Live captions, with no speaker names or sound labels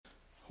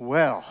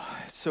Well,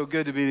 it's so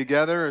good to be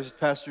together. As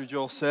Pastor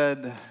Joel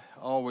said,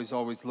 always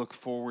look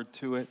forward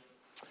to it.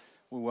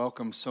 We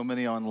welcome so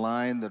many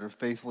online that are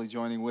faithfully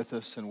joining with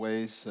us in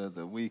ways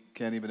that we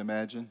can't even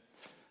imagine.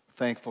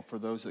 Thankful for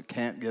those that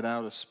can't get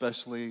out,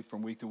 especially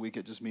from week to week.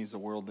 It just means the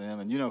world to them.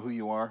 And you know who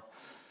you are.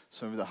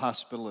 So the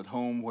hospital, at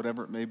home,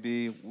 whatever it may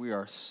be, we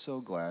are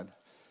so glad.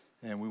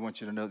 And we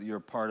want you to know that you're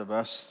a part of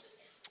us.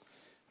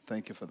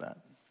 Thank you for that.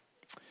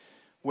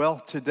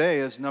 Well, today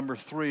is number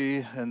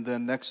 3, and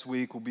then next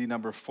week will be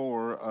number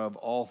 4 of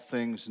All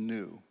Things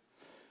New.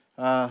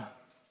 I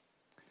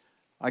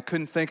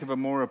couldn't think of a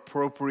more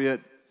appropriate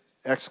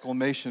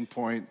exclamation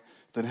point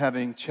than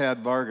having Chad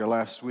Varga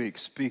last week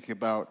speak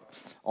about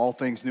all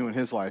things new in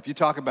his life. You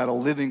talk about a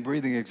living,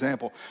 breathing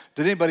example.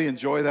 Did anybody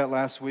enjoy that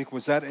last week?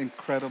 Was that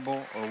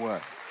incredible or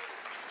what?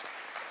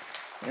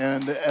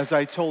 And as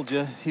I told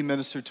you, he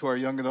ministered to our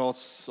young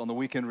adults on the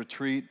weekend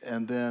retreat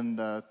and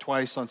then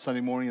twice on Sunday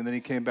morning, and then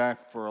he came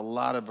back for a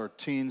lot of our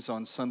teens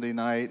on Sunday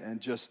night,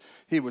 and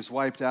he was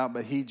wiped out,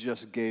 but he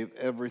just gave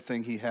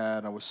everything he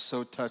had. I was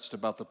so touched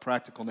about the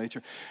practical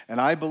nature, and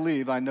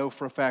I know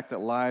for a fact that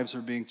lives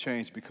are being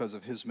changed because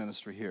of his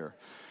ministry here.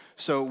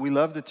 So we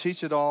love to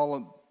teach it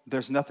all.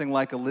 There's nothing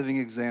like a living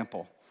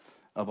example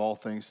of all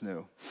things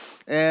new.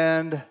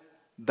 And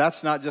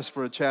that's not just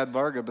for a Chad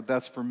Varga, but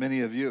that's for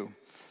many of you.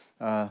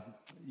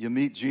 You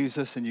meet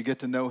Jesus and you get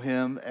to know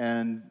him,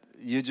 and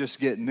you just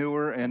get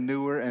newer and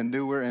newer and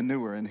newer and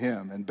newer in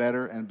him, and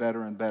better and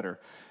better and better,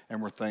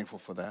 and we're thankful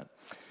for that.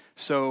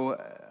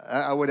 So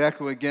I would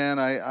echo again,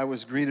 I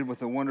was greeted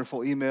with a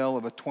wonderful email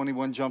of a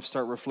 21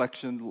 Jumpstart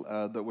reflection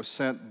that was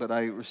sent, but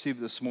I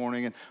received this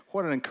morning, and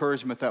what an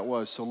encouragement that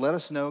was. So let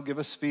us know, give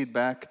us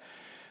feedback,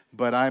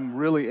 but I'm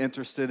really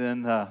interested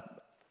in,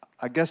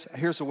 I guess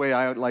here's the way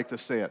I would like to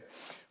say it.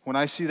 When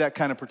I see that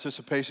kind of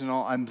participation,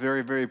 I'm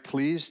very, very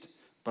pleased,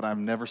 but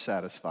I'm never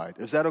satisfied.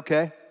 Is that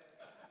okay?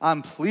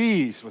 I'm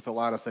pleased with a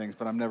lot of things,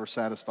 but I'm never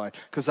satisfied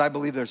because I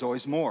believe there's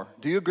always more.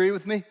 Do you agree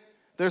with me?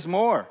 There's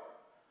more.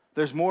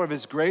 There's more of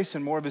his grace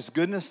and more of his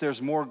goodness.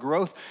 There's more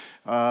growth.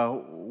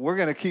 We're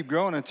going to keep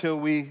growing until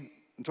we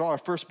draw our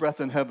first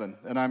breath in heaven,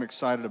 and I'm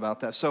excited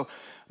about that. So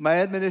my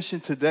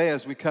admonition today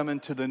as we come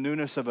into the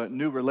newness of a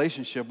new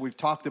relationship, we've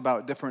talked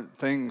about different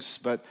things,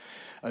 but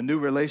a new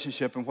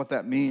relationship and what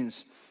that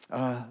means.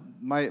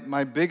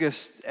 My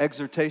biggest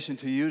exhortation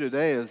to you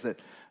today is that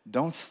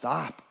don't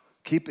stop.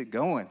 Keep it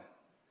going.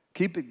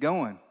 Keep it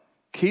going.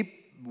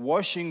 Keep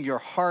washing your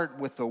heart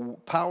with the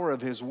power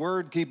of his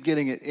word. Keep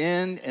getting it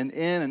in and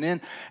in and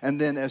in. And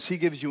then as he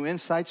gives you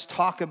insights,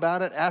 talk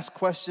about it, ask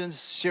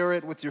questions, share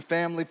it with your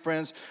family,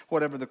 friends,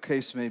 whatever the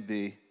case may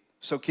be.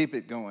 So keep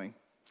it going.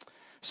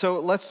 So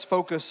let's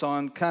focus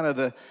on kind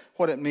of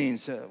what it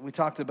means. We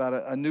talked about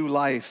a new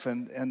life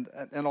and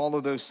all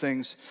of those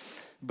things.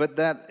 But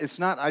that it's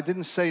not, I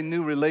didn't say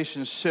new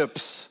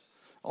relationships,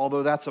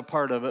 although that's a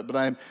part of it,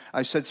 but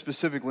I said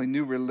specifically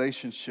new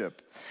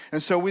relationship.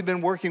 And so we've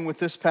been working with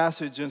this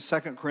passage in 2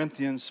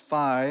 Corinthians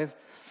 5,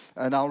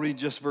 and I'll read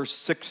just verse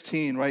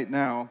 16 right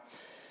now.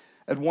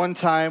 At one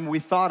time, we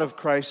thought of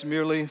Christ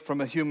merely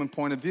from a human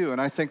point of view,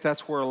 and I think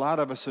that's where a lot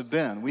of us have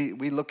been.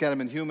 We look at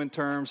him in human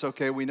terms.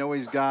 Okay, we know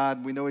he's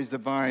God, we know he's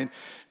divine,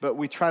 but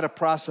we try to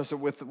process it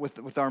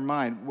with our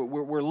mind.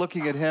 We're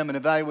looking at him and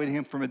evaluating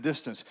him from a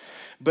distance.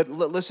 But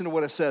listen to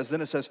what it says.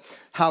 Then it says,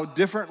 how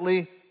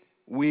differently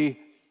we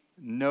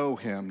know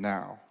him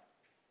now.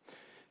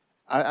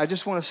 I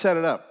just want to set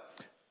it up.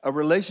 A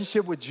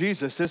relationship with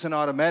Jesus isn't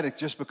automatic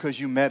just because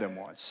you met him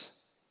once.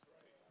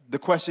 The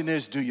question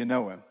is, do you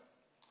know him?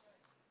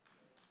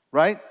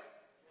 Right?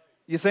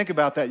 You think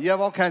about that. You have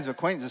all kinds of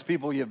acquaintances,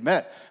 people you've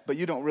met, but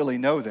you don't really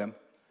know them.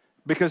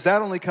 Because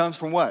that only comes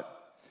from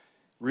what?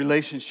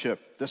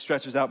 Relationship that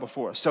stretches out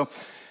before us. So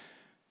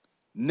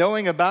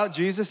knowing about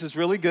Jesus is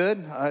really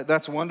good.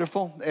 That's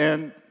wonderful.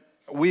 And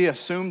we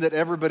assume that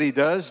everybody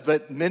does,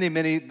 but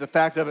many, the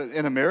fact of it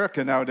in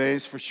America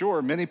nowadays, for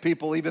sure, many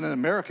people even in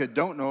America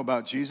don't know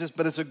about Jesus,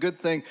 but it's a good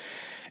thing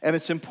and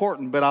it's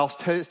important. But I'll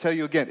tell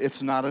you again,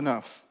 it's not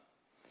enough.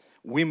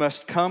 We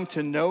must come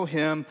to know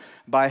him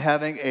by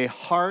having a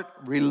heart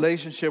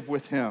relationship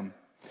with him.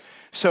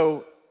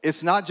 So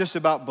it's not just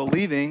about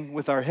believing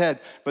with our head,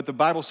 but the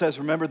Bible says,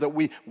 remember, that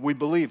we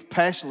believe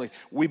passionately.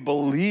 We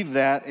believe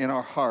that in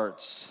our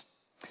hearts.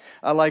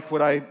 I like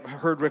what I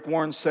heard Rick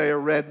Warren say or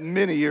read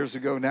many years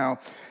ago now,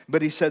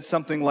 but he said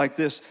something like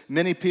this: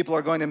 many people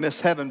are going to miss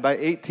heaven by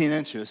 18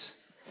 inches,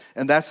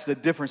 and that's the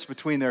difference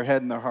between their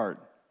head and their heart.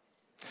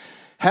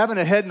 Having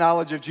a head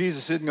knowledge of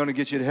Jesus isn't going to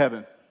get you to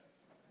heaven.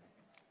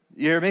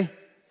 You hear me?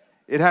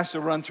 It has to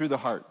run through the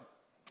heart.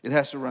 It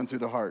has to run through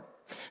the heart.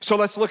 So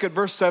let's look at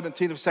verse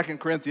 17 of 2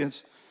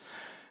 Corinthians.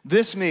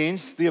 This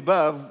means, the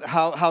above,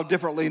 how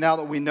differently now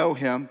that we know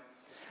him.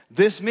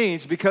 This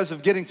means because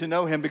of getting to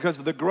know him, because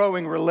of the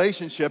growing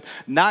relationship,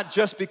 not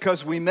just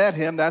because we met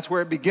him, that's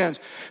where it begins.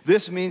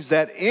 This means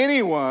that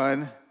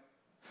anyone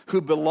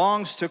who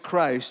belongs to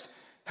Christ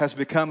has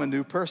become a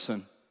new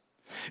person.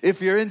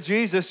 If you're in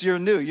Jesus, you're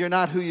new. You're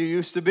not who you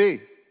used to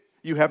be.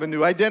 You have a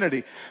new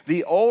identity.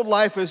 The old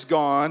life is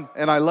gone,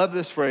 and I love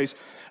this phrase,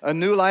 A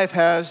new life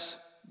has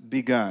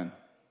begun.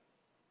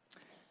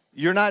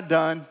 You're not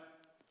done.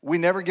 We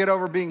never get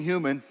over being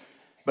human,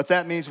 but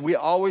that means we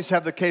always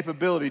have the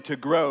capability to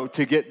grow,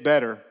 to get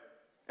better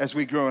as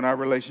we grow in our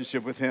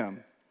relationship with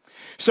Him.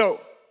 So,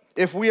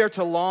 if we are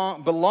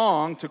to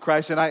belong to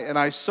Christ, and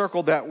I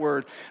circled that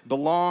word,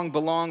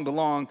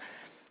 belong,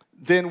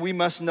 then we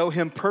must know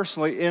Him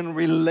personally in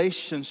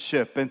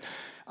relationship. And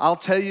I'll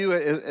tell you,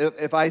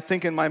 if I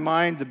think in my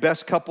mind the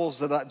best couples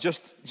that I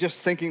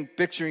just thinking,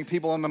 picturing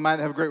people in my mind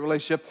that have a great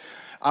relationship,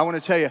 I want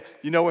to tell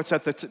you know what's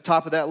at the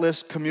top of that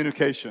list?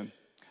 Communication.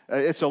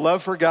 It's a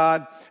love for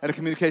God and a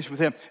communication with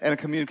Him and a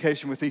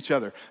communication with each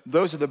other.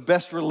 Those are the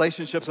best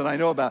relationships that I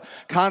know about.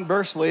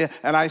 Conversely,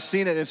 and I've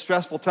seen it in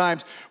stressful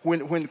times,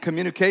 when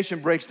communication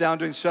breaks down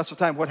during stressful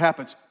time, what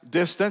happens?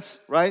 Distance,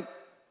 right?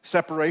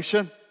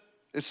 Separation.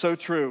 It's so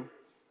true.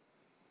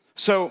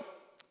 So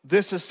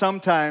this is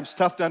sometimes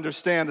tough to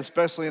understand,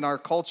 especially in our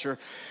culture,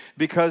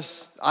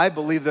 because I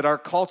believe that our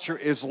culture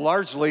is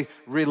largely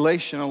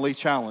relationally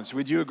challenged.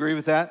 Would you agree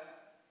with that?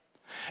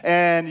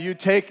 And you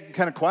take,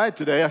 kind of quiet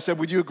today, I said,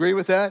 would you agree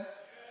with that?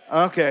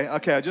 Okay,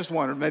 I just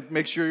wanted to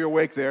make sure you're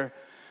awake there.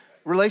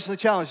 Relationally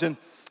challenged, and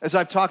as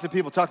I've talked to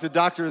people, talked to the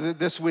doctor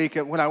this week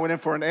when I went in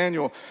for an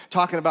annual,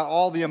 talking about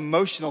all the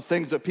emotional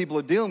things that people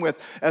are dealing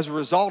with as a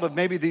result of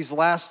maybe these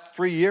last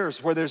 3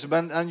 years where there's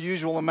been an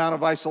unusual amount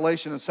of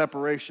isolation and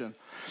separation.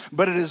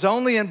 But it is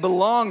only in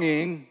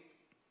belonging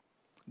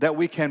that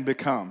we can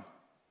become,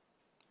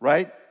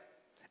 right?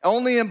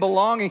 Only in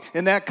belonging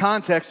in that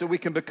context that we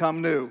can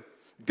become new.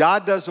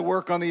 God does the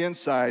work on the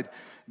inside,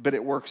 but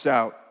it works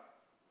out.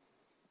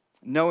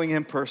 Knowing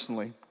Him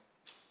personally.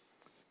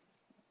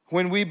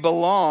 When we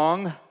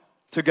belong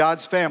to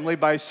God's family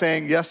by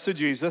saying yes to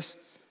Jesus,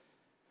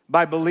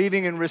 by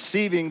believing and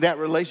receiving that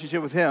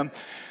relationship with Him,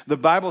 the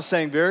Bible's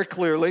saying very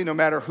clearly, no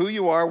matter who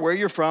you are, where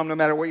you're from, no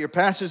matter what your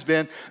past has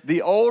been,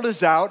 the old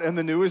is out and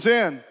the new is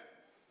in.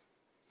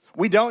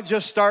 We don't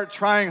just start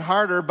trying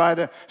harder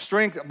by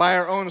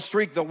our own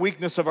strength, the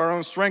weakness of our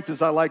own strength,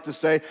 as I like to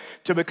say,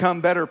 to become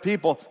better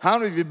people. How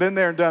many of you have been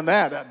there and done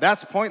that?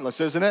 That's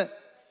pointless, isn't it?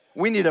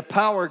 We need a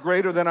power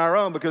greater than our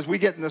own because we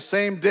get in the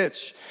same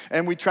ditch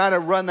and we try to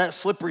run that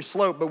slippery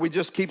slope, but we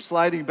just keep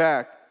sliding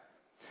back.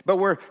 But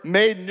we're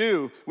made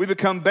new. We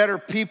become better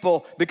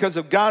people because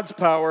of God's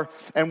power,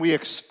 and we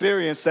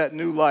experience that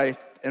new life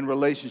and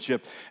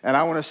relationship. And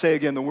I want to say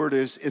again, the word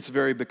is, it's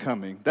very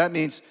becoming. That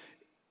means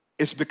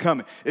it's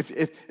becoming.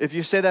 If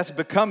you say that's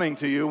becoming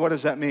to you, what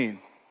does that mean?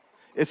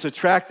 It's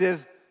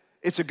attractive.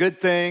 It's a good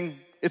thing.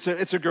 It's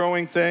a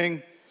growing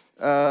thing.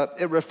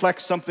 It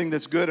reflects something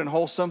that's good and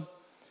wholesome.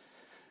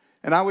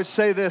 And I would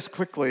say this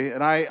quickly,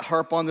 and I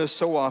harp on this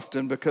so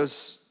often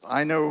because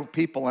I know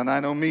people and I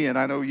know me and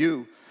I know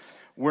you.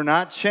 We're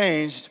not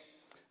changed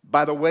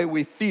by the way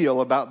we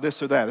feel about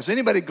this or that. Is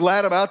anybody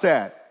glad about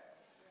that?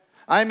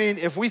 I mean,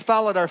 if we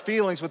followed our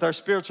feelings with our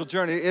spiritual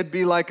journey, it'd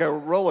be like a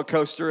roller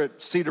coaster at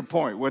Cedar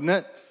Point, wouldn't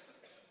it?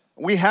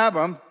 We have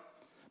them,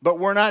 but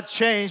we're not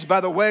changed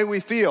by the way we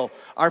feel.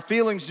 Our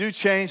feelings do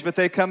change, but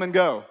they come and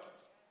go.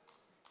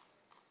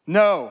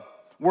 No.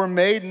 We're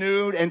made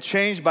new and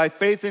changed by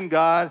faith in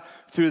God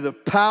through the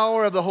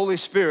power of the Holy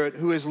Spirit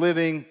who is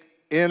living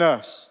in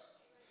us.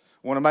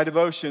 One of my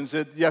devotions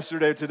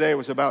yesterday or today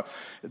was about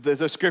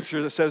the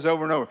scripture that says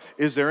over and over,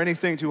 is there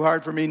anything too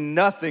hard for me?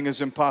 Nothing is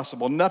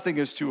impossible. Nothing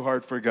is too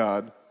hard for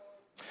God.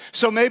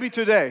 So maybe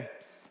today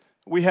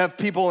we have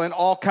people in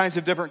all kinds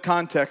of different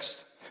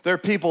contexts. There are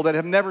people that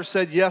have never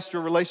said yes to a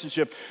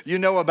relationship. You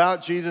know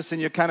about Jesus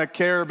and you kind of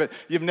care, but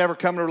you've never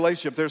come to a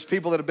relationship. There's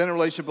people that have been in a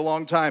relationship a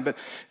long time. But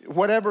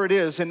whatever it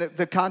is, in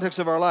the context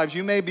of our lives,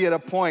 you may be at a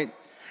point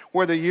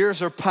where the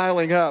years are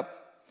piling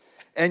up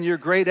and your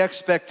great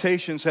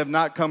expectations have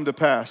not come to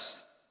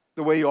pass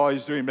the way you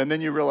always dreamed. And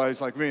then you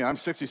realize, like me, I'm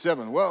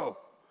 67. Whoa.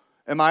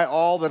 Am I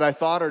all that I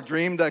thought or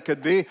dreamed I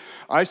could be?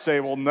 I say,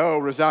 well, no,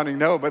 resounding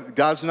no, but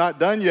God's not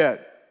done yet.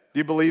 Do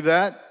you believe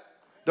that?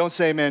 Don't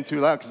say amen too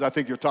loud because I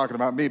think you're talking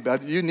about me,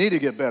 but you need to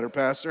get better,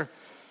 Pastor.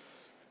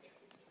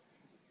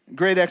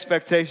 Great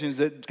expectations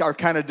that are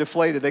kind of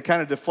deflated. They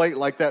kind of deflate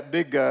like that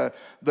big,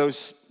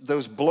 those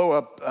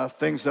blow-up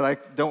things that I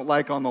don't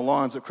like on the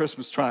lawns at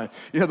Christmas time.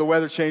 You know, the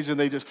weather changes and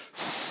they just,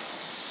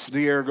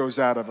 the air goes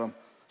out of them.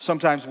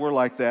 Sometimes we're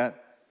like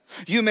that.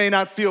 You may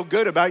not feel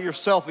good about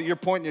yourself at your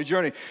point in your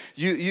journey.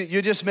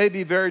 You just may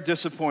be very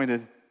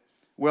disappointed.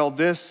 Well,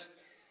 this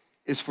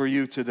is for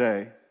you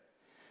today.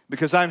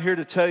 Because I'm here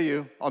to tell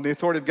you, on the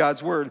authority of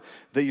God's word,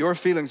 that your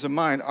feelings of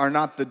mine are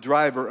not the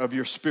driver of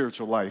your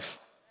spiritual life.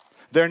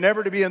 They're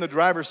never to be in the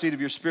driver's seat of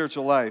your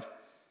spiritual life.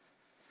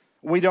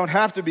 We don't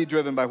have to be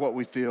driven by what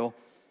we feel.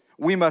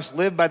 We must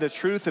live by the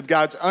truth of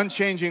God's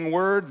unchanging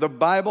word, the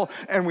Bible,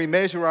 and we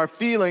measure our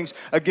feelings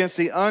against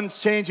the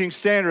unchanging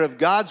standard of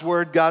God's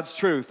word, God's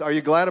truth. Are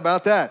you glad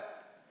about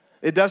that?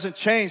 It doesn't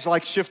change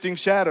like shifting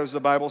shadows, the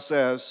Bible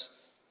says.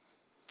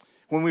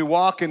 When we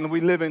walk and we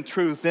live in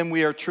truth, then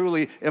we are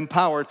truly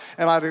empowered,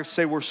 and I would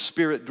say we're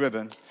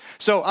spirit-driven.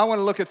 So I want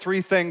to look at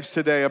three things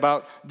today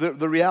about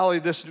the reality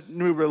of this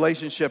new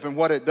relationship and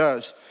what it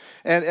does.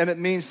 And it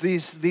means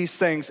these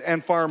things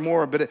and far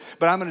more, but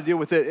I'm going to deal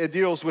with it. It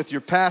deals with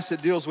your past,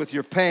 it deals with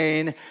your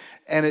pain,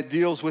 and it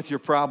deals with your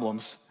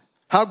problems.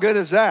 How good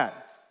is that?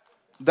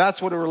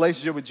 That's what a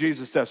relationship with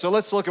Jesus does. So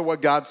let's look at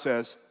what God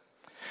says.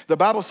 The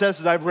Bible says,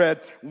 as I've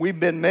read, we've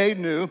been made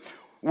new.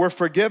 We're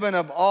forgiven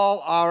of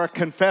all our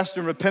confessed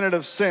and repented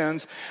of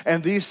sins,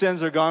 and these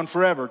sins are gone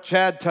forever.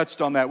 Chad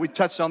touched on that. We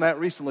touched on that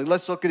recently.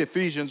 Let's look at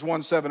Ephesians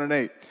 1, 7, and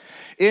 8.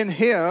 In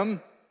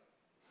him,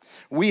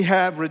 we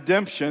have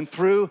redemption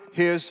through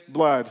his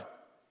blood,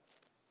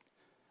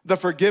 the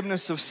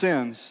forgiveness of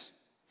sins,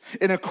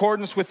 in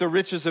accordance with the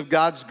riches of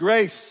God's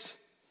grace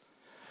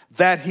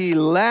that he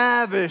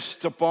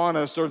lavished upon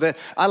us, or that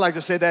I like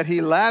to say that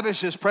he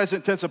lavishes,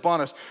 present tense,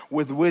 upon us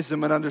with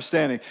wisdom and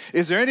understanding.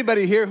 Is there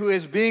anybody here who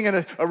is being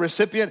a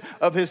recipient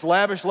of his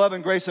lavish love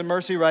and grace and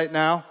mercy right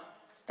now?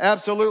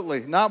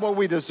 Absolutely. Not what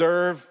we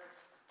deserve,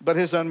 but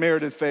his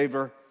unmerited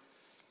favor.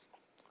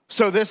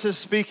 So this is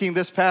speaking,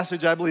 this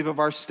passage, I believe, of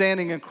our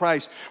standing in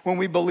Christ when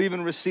we believe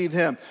and receive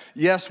him.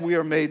 Yes, we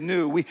are made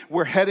new.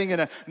 We're heading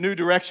in a new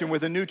direction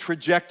with a new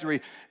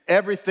trajectory.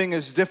 Everything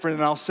is different,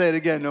 and I'll say it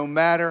again, no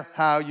matter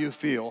how you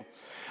feel.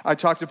 I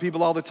talk to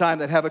people all the time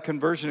that have a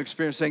conversion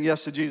experience saying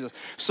yes to Jesus.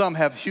 Some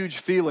have huge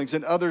feelings,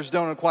 and others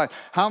don't quite.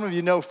 How many of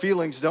you know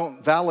feelings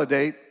don't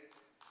validate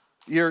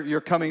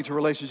your coming to a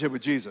relationship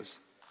with Jesus,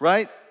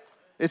 right?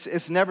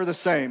 It's never the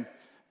same.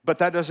 But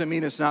that doesn't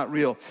mean it's not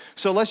real.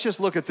 So let's just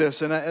look at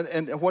this,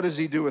 and what does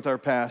he do with our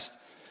past?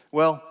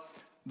 Well,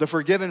 the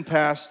forgiven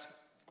past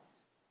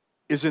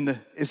is in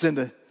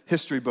the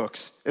history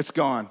books. It's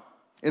gone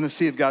in the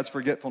sea of God's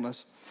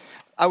forgetfulness.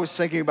 I was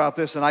thinking about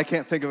this, and I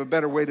can't think of a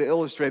better way to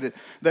illustrate it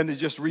than to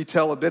just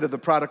retell a bit of the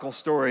prodigal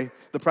story,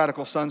 the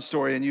prodigal son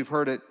story, and you've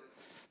heard it,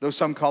 though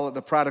some call it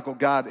the prodigal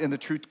God in the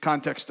true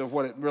context of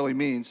what it really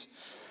means.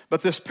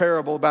 But this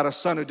parable about a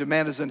son who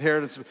demanded his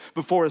inheritance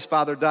before his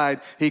father died,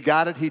 he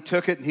got it, he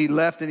took it, and he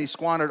left, and he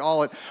squandered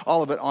all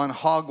of it on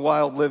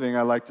hog-wild living,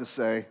 I like to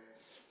say.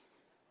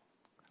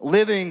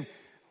 Living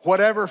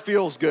whatever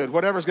feels good,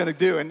 whatever's going to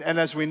do. And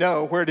as we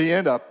know, where did he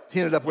end up?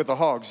 He ended up with the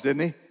hogs,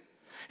 didn't he?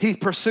 He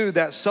pursued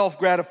that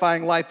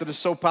self-gratifying life that is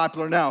so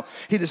popular now.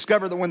 He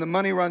discovered that when the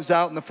money runs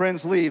out and the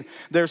friends leave,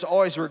 there's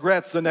always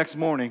regrets the next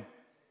morning.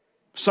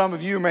 Some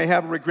of you may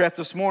have a regret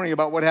this morning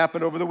about what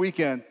happened over the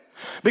weekend.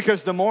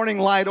 Because the morning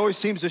light always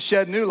seems to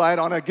shed new light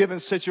on a given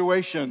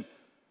situation.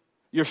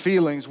 Your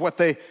feelings, what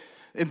they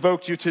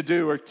invoked you to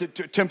do or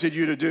tempted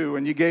you to do,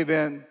 and you gave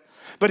in.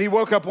 But he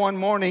woke up one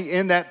morning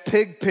in that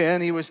pig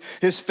pen.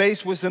 His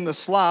face was in the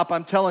slop.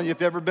 I'm telling you, if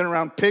you've ever been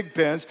around pig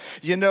pens,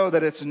 you know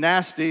that it's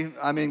nasty.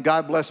 I mean,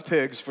 God bless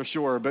pigs for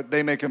sure, but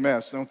they make a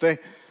mess, don't they?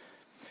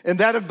 In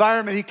that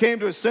environment, he came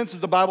to his senses,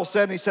 the Bible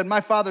said, and he said,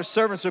 my father's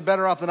servants are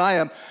better off than I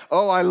am.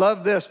 Oh, I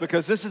love this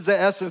because this is the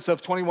essence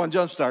of 21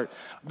 Jumpstart.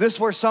 This is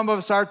where some of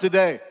us are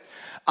today.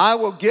 I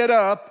will get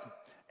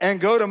up and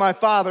go to my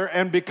father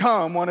and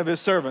become one of his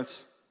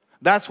servants.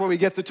 That's where we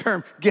get the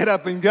term, get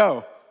up and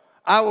go.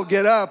 I will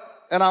get up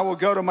and I will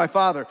go to my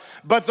father.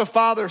 But the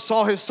father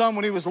saw his son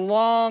when he was a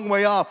long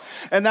way off,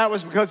 and that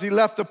was because he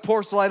left the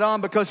porch light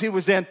on because he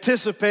was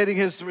anticipating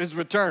his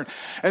return.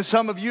 And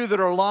some of you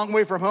that are a long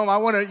way from home, I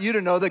want you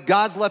to know that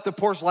God's left the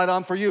porch light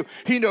on for you.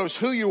 He knows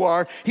who you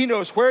are, he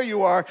knows where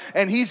you are,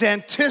 and he's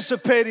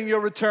anticipating your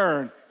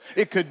return.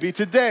 It could be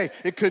today,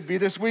 it could be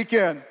this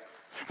weekend.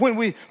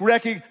 When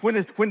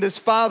this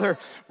father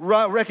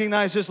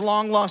recognized his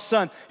long-lost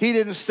son, he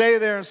didn't stay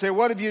there and say,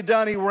 what have you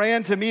done? He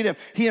ran to meet him.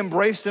 He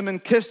embraced him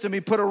and kissed him.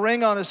 He put a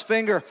ring on his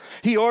finger.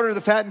 He ordered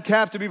the fattened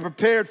calf to be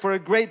prepared for a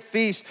great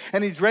feast,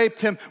 and he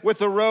draped him with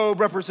the robe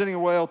representing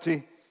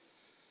royalty.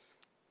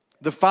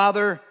 The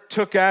father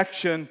took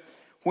action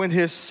when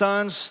his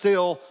son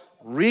still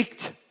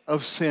reeked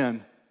of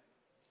sin.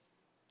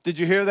 Did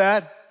you hear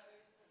that?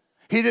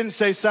 He didn't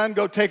say, son,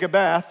 go take a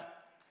bath.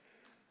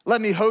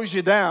 Let me hose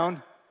you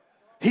down.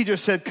 He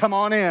just said, come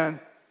on in.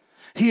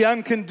 He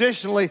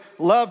unconditionally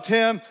loved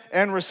him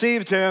and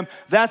received him.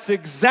 That's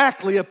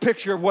exactly a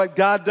picture of what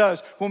God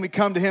does when we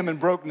come to him in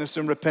brokenness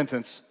and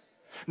repentance.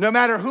 No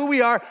matter who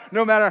we are,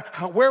 no matter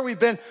where we've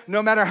been,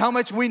 no matter how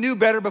much we knew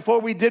better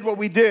before we did what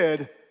we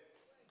did,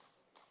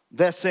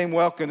 that same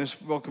welcome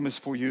is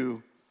for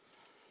you.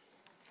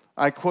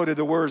 I quoted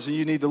the words, and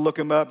you need to look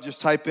them up. Just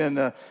type in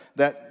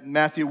that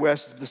Matthew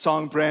West, the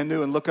song Brand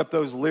New, and look up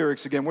those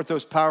lyrics again. Weren't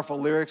those powerful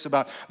lyrics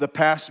about the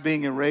past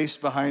being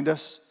erased behind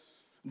us?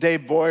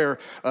 Dave Boyer,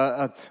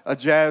 a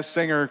jazz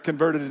singer,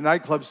 converted to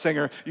nightclub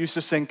singer, used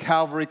to sing,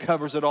 Calvary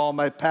covers it all,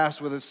 my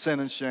past with its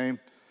sin and shame.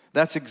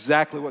 That's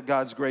exactly what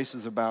God's grace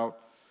is about.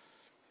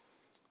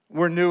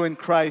 We're new in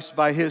Christ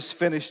by his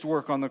finished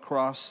work on the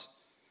cross.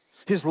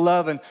 His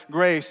love and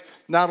grace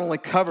not only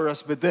cover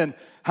us, but then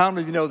how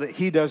many of you know that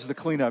he does the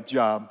cleanup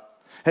job?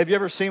 Have you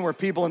ever seen where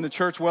people in the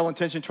church,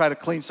 well-intentioned, try to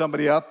clean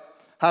somebody up?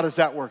 How does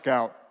that work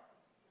out?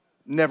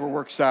 Never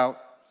works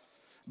out.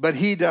 But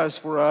he does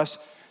for us,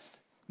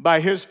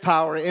 by his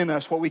power in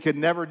us, what we could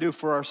never do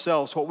for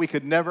ourselves, what we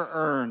could never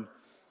earn,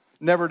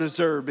 never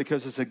deserve,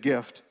 because it's a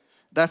gift.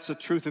 That's the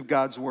truth of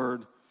God's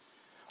word.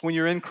 When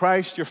you're in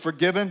Christ, you're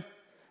forgiven,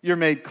 You're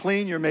made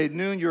clean. You're made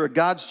new. You're a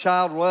God's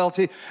child,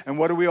 royalty. And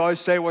what do we always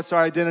say? What's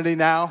our identity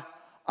now?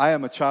 I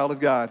am a child of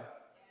God.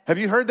 Have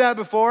you heard that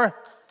before?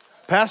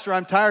 Pastor,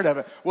 I'm tired of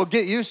it. Well,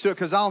 get used to it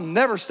because I'll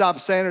never stop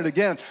saying it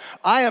again.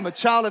 I am a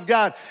child of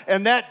God.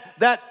 And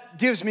that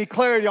gives me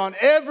clarity on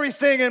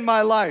everything in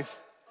my life.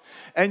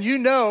 And you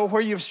know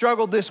where you've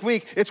struggled this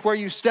week, it's where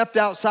you stepped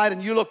outside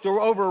and you looked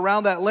over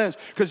around that lens.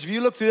 Because if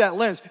you look through that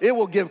lens, it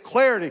will give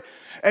clarity.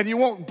 And you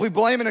won't be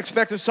blaming and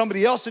expecting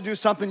somebody else to do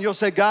something. You'll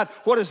say, God,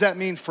 what does that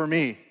mean for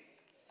me?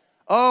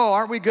 Oh,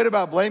 aren't we good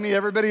about blaming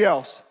everybody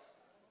else?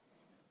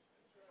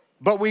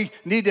 But we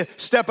need to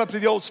step up to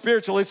the old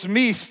spiritual. It's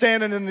me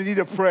standing in the need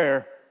of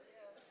prayer.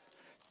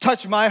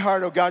 Touch my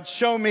heart, oh God.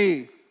 Show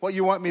me what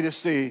you want me to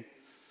see.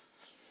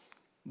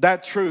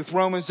 That truth,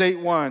 Romans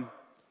 8:1.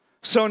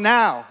 So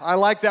now, I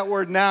like that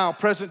word now,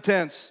 present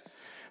tense.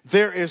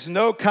 There is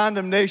no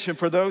condemnation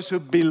for those who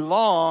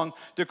belong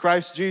to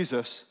Christ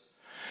Jesus.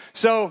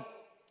 So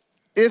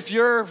if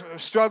you're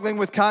struggling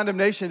with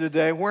condemnation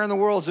today, where in the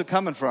world is it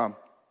coming from?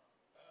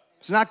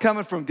 It's not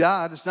coming from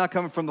God. It's not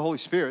coming from the Holy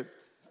Spirit.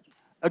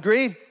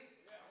 Agreed?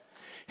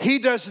 He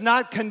does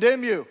not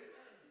condemn you.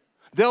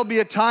 There'll be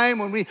a time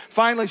when we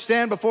finally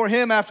stand before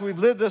Him after we've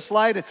lived this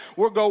life and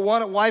we'll go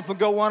wife and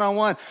go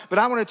one-on-one. But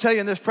I want to tell you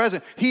in this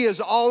present, He is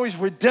always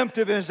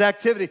redemptive in His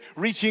activity,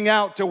 reaching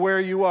out to where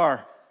you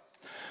are.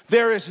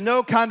 There is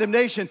no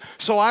condemnation.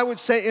 So I would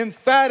say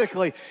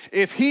emphatically,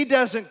 if He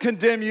doesn't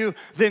condemn you,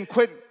 then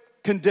quit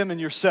condemning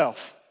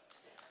yourself.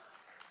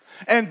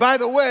 And by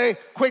the way,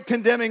 quit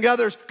condemning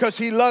others because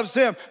He loves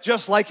them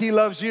just like He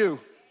loves you.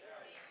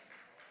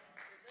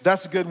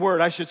 That's a good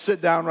word. I should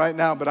sit down right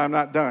now, but I'm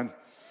not done.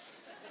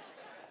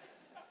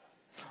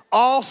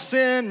 All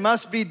sin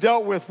must be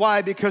dealt with.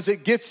 Why? Because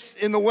it gets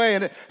in the way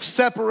and it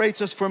separates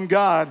us from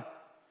God.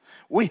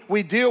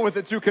 We deal with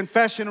it through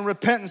confession and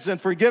repentance and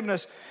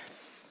forgiveness.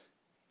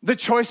 The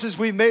choices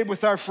we've made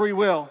with our free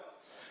will.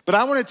 But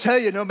I want to tell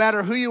you, no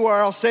matter who you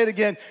are, I'll say it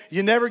again,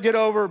 you never get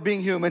over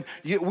being human.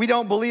 We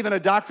don't believe in a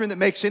doctrine that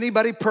makes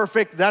anybody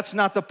perfect. That's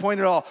not the point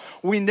at all.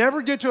 We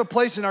never get to a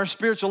place in our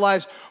spiritual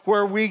lives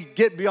where we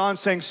get beyond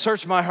saying,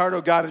 search my heart,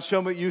 oh God, and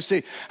show me what you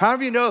see. How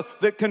do you know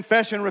that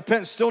confession and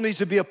repentance still needs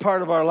to be a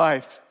part of our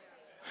life?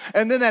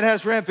 And then that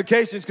has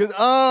ramifications because,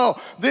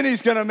 then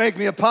He's going to make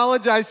me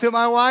apologize to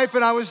my wife,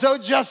 and I was so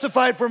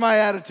justified for my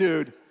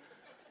attitude.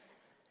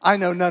 I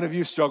know none of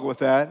you struggle with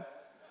that.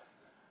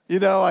 You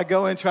know, I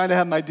go in trying to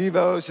have my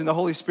devos, and the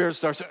Holy Spirit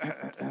starts,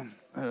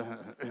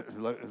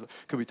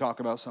 could we talk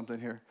about something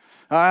here?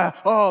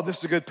 This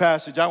is a good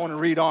passage. I want to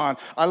read on.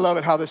 I love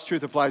it how this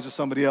truth applies to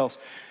somebody else.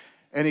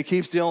 And He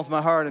keeps dealing with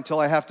my heart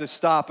until I have to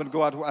stop and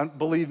go out.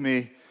 Believe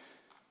me,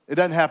 it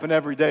doesn't happen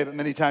every day, but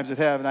many times it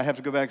has. And I have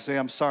to go back and say,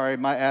 I'm sorry,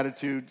 my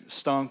attitude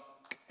stunk,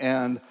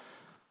 and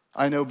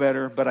I know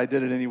better, but I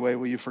did it anyway.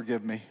 Will you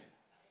forgive me?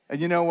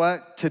 And you know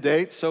what? To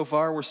date, so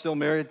far, we're still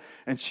married,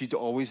 and she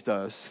always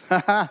does.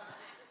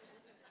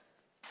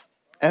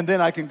 And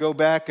then I can go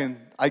back and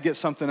I get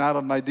something out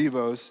of my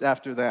devos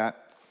after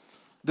that.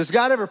 Does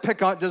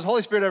the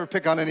Holy Spirit ever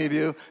pick on any of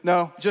you?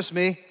 No, just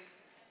me?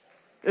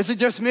 Is it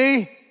just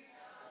me?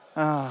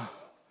 I'm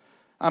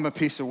a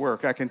piece of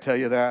work, I can tell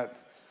you that.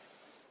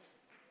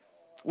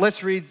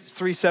 Let's read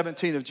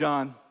 3:17 of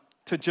John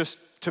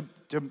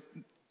to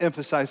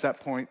emphasize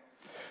that point.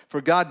 For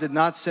God did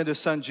not send His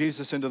Son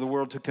Jesus into the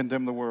world to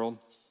condemn the world.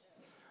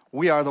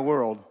 We are the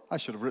world. I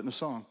should have written a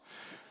song.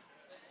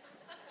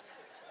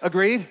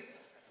 Agreed?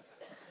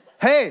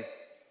 Hey,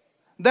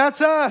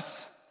 that's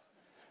us.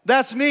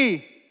 That's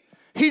me.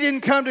 He didn't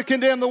come to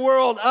condemn the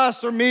world,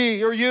 us or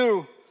me or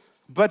you,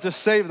 but to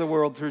save the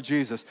world through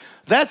Jesus.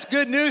 That's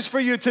good news for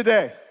you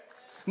today.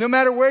 No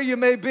matter where you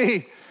may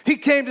be, He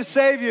came to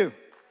save you.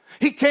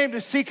 He came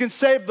to seek and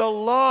save the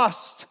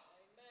lost,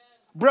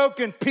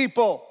 broken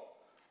people,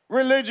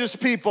 religious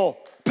people,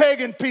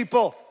 pagan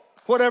people,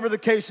 whatever the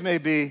case may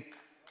be.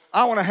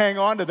 I want to hang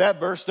on to that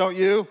verse, don't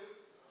you?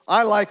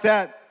 I like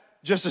that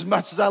just as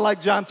much as I like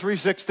John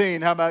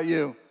 3:16. How about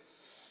you?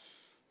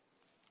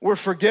 We're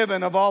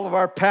forgiven of all of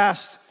our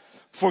past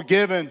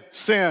forgiven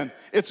sin.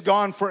 It's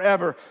gone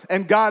forever.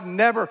 And God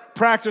never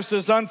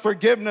practices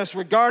unforgiveness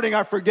regarding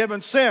our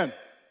forgiven sin.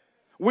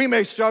 We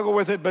may struggle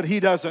with it, but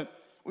He doesn't.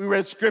 We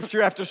read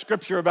scripture after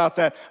scripture about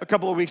that a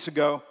couple of weeks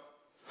ago.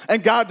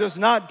 And God does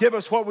not give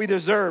us what we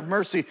deserve,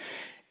 mercy.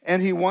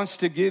 And He wants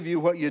to give you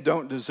what you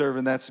don't deserve,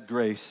 and that's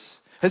grace.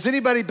 Has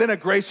anybody been a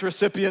grace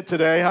recipient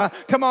today, huh?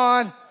 Come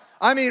on.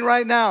 I mean,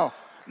 right now.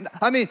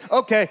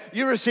 Okay,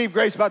 you received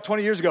grace about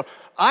 20 years ago.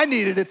 I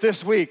needed it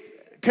this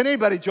week. Can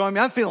anybody join me?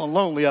 I'm feeling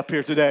lonely up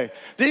here today.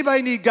 Does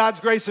anybody need God's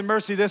grace and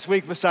mercy this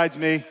week besides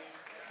me?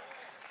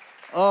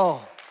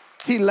 Oh,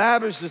 He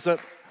lavishes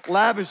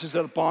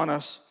it upon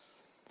us.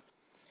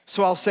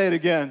 So I'll say it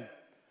again.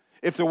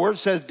 If the Word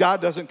says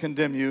God doesn't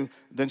condemn you,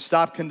 then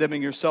stop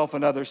condemning yourself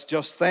and others.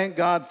 Just thank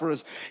God for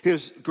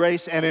His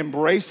grace and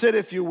embrace it,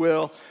 if you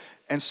will,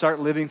 and start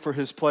living for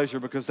His pleasure,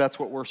 because that's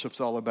what worship's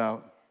all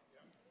about.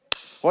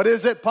 What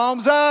is it?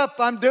 Palms up.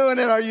 I'm doing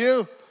it. Are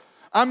you?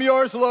 I'm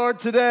yours, Lord,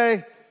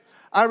 today.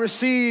 I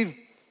receive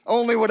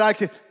only what I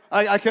can.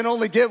 I can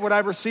only give what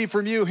I've received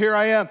from you. Here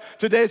I am.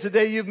 Today's the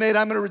day you've made.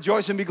 I'm going to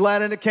rejoice and be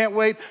glad in it. Can't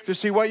wait to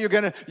see what you're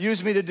going to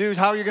use me to do,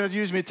 how you're going to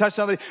use me to touch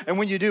somebody. And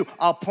when you do,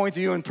 I'll point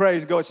to you in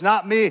praise and go, it's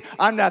not me.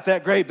 I'm not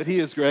that great, but he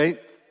is great.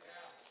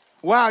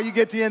 Wow, you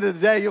get to the end of the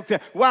day, you'll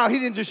think, wow, he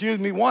didn't just use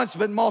me once,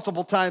 but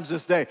multiple times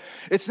this day.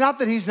 It's not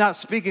that he's not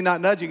speaking,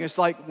 not nudging. It's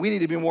like we need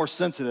to be more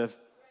sensitive.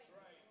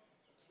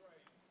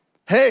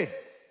 Hey,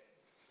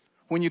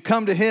 when you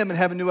come to him and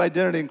have a new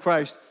identity in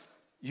Christ,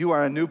 you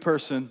are a new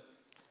person.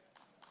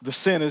 The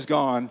sin is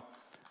gone.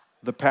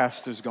 The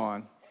past is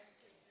gone.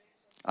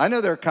 I know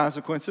there are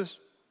consequences.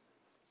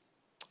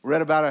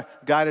 Read about a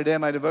guy today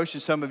in my devotion,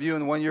 some of you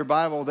in the one-year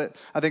Bible that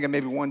I think I'm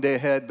maybe one day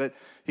ahead, but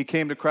he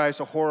came to Christ,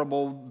 a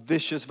horrible,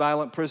 vicious,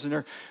 violent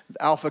prisoner.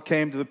 Alpha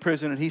came to the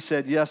prison and he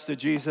said yes to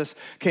Jesus,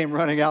 came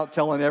running out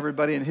telling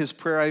everybody in his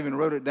prayer. I even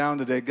wrote it down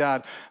today.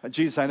 God,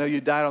 Jesus, I know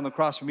you died on the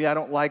cross for me. I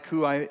don't like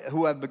who I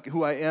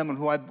am and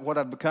what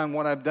I've become,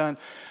 what I've done.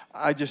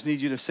 I just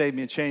need you to save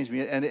me and change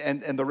me.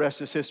 And the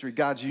rest is history.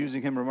 God's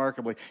using him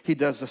remarkably. He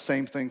does the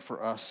same thing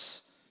for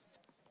us.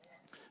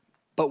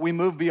 But we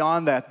move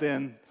beyond that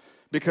then,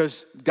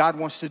 because God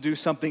wants to do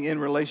something in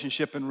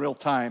relationship in real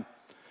time.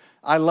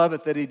 I love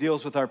it that he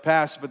deals with our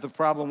past, but the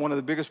problem, one of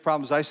the biggest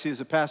problems I see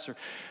as a pastor,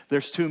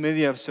 there's too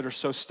many of us that are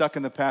so stuck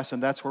in the past,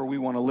 and that's where we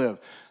want to live.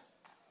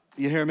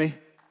 You hear me?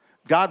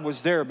 God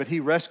was there, but he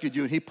rescued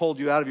you, and he pulled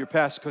you out of your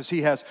past because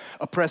he has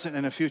a present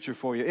and a future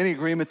for you. Any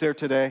agreement there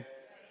today?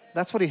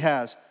 That's what he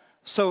has.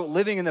 So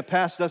living in the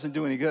past doesn't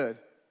do any good.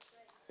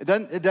 It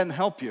doesn't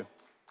help you.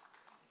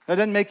 It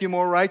doesn't make you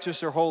more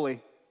righteous or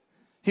holy.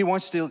 He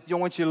wants you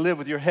to live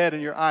with your head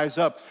and your eyes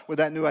up with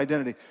that new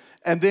identity.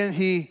 And then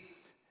he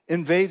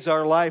invades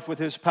our life with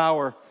his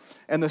power.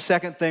 And the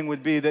second thing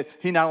would be that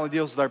he not only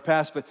deals with our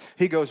past, but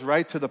he goes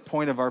right to the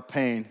point of our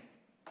pain.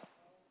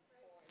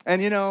 And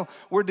you know,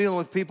 we're dealing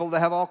with people that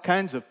have all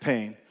kinds of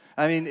pain.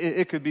 I mean,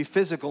 it could be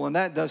physical, and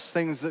that does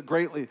things that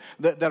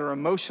are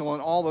emotional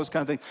and all those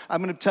kind of things.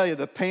 I'm going to tell you,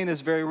 the pain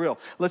is very real.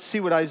 Let's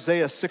see what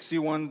Isaiah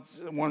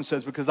 61:1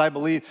 says, because I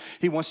believe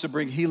he wants to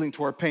bring healing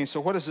to our pain.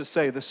 So what does it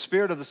say? The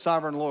Spirit of the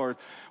Sovereign Lord.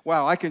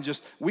 Wow,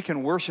 we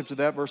can worship to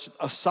that verse.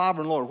 A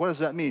sovereign Lord. What does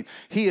that mean?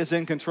 He is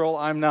in control.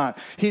 I'm not.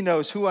 He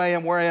knows who I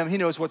am, where I am. He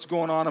knows what's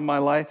going on in my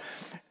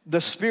life. The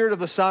Spirit of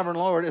the Sovereign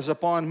Lord is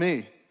upon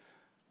me.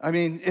 I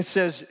mean, it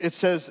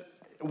says.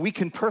 We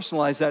can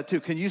personalize that too.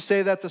 Can you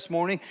say that this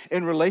morning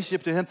in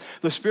relationship to him?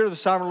 The Spirit of the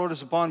Sovereign Lord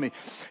is upon me.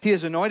 He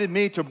has anointed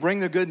me to bring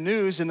the good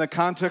news in the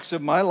context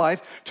of my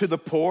life to the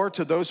poor,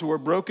 to those who are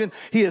broken.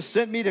 He has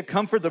sent me to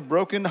comfort the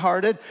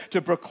brokenhearted,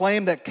 to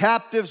proclaim that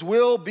captives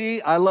will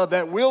be, I love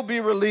that, will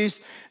be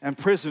released and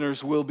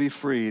prisoners will be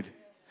freed.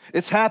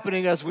 It's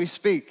happening as we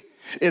speak.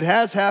 It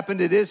has happened,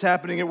 it is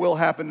happening, it will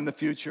happen in the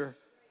future.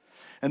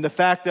 And the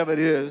fact of it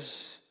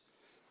is,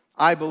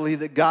 I believe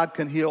that God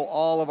can heal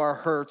all of our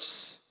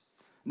hurts,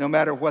 no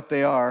matter what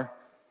they are.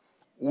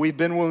 We've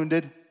been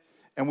wounded,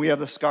 and we have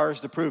the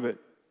scars to prove it.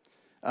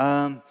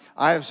 I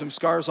have some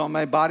scars on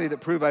my body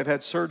that prove I've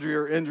had surgery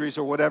or injuries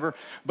or whatever,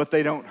 but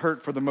they don't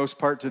hurt for the most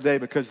part today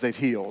because they've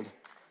healed.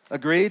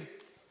 Agreed?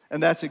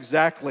 And that's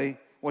exactly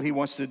what he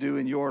wants to do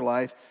in your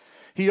life.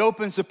 He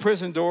opens the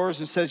prison doors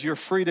and says, you're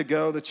free to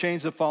go. The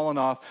chains have fallen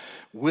off.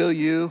 Will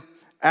you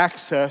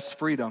access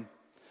freedom?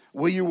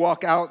 Will you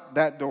walk out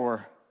that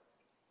door?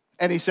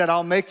 And he said,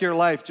 I'll make your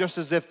life just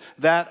as if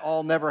that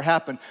all never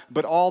happened.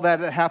 But all that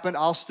happened,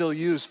 I'll still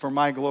use for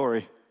my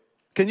glory.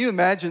 Can you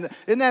imagine that?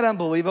 Isn't that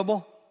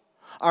unbelievable?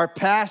 Our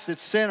past,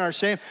 it's sin, our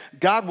shame.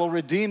 God will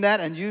redeem that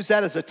and use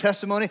that as a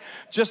testimony.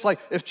 Just like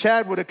if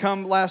Chad would have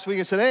come last week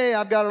and said, hey,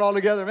 I've got it all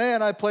together.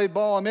 Man, I played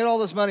ball. I made all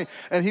this money.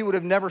 And he would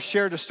have never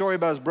shared a story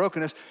about his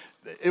brokenness.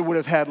 It would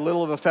have had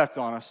little of effect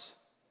on us.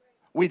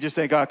 We just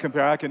think, I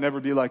can never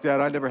be like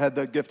that. I never had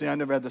that gifting. I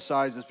never had the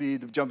size, the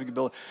speed, the jumping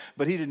ability.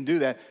 But he didn't do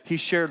that. He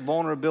shared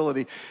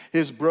vulnerability,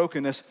 his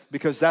brokenness,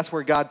 because that's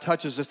where God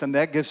touches us, and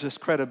that gives us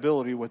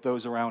credibility with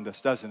those around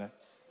us, doesn't it?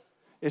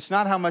 It's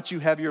not how much you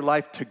have your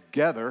life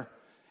together.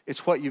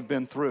 It's what you've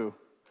been through.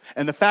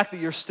 And the fact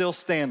that you're still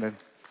standing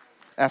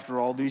after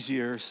all these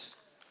years,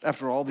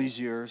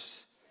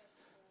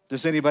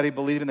 does anybody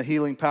believe in the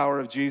healing power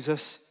of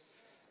Jesus?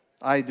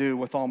 I do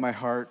with all my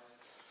heart.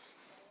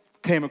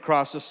 Came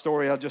across a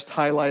story, I'll just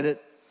highlight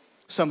it.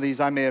 Some of these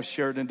I may have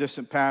shared in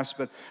distant past,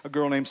 but a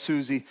girl named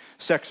Susie,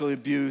 sexually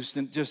abused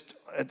and just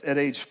at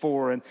age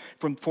 4, and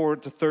from 4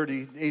 to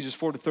 30, ages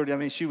 4 to 30, I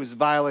mean, she was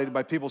violated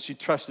by people she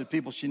trusted,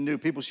 people she knew,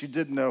 people she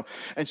didn't know,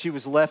 and she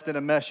was left in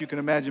a mess. You can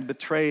imagine,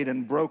 betrayed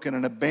and broken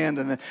and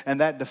abandoned, and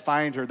that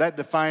defined her. That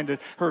defined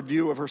her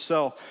view of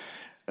herself.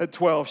 At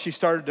 12, she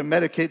started to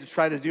medicate to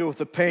try to deal with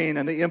the pain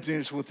and the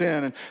emptiness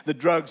within, and the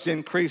drugs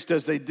increased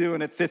as they do,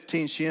 and at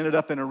 15, she ended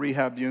up in a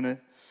rehab unit.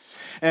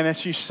 And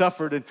as she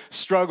suffered and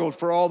struggled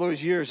for all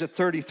those years, at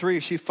 33,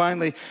 she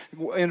finally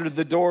entered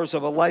the doors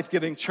of a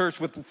life-giving church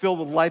filled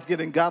with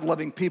life-giving,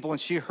 God-loving people,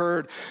 and she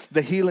heard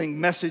the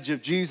healing message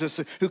of Jesus,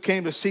 who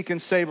came to seek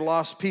and save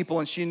lost people,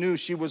 and she knew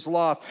she was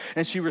lost,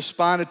 and she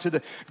responded to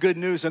the good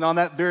news, and on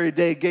that very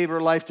day gave her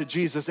life to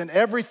Jesus, and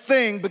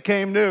everything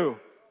became new.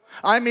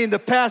 I mean, the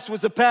past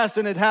was the past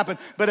and it happened,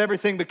 but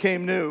everything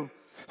became new.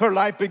 Her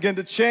life began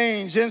to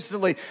change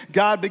instantly.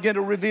 God began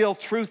to reveal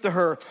truth to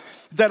her,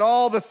 that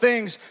all the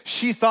things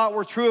she thought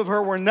were true of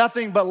her were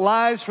nothing but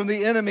lies from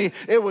the enemy.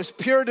 It was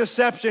pure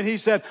deception. He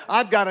said,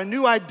 I've got a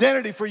new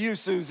identity for you,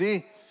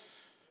 Susie.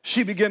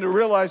 She began to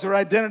realize her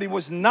identity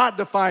was not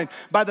defined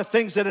by the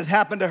things that had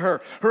happened to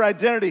her. Her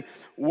identity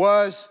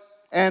was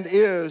and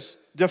is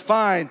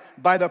defined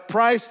by the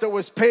price that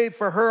was paid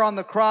for her on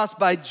the cross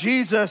by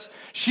Jesus.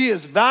 She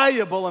is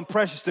valuable and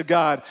precious to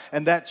God,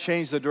 and that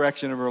changed the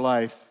direction of her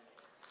life.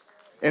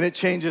 And it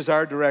changes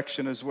our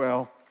direction as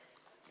well.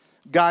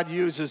 God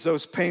uses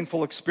those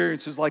painful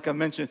experiences, like I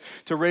mentioned,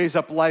 to raise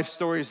up life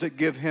stories that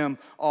give him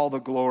all the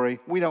glory.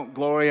 We don't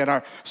glory in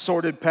our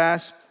sordid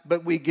past,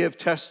 but we give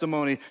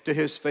testimony to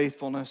his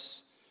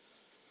faithfulness.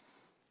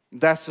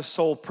 That's the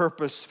sole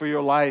purpose for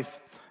your life.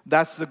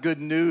 That's the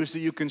good news that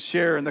you can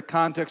share in the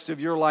context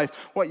of your life,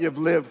 what you've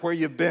lived, where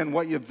you've been,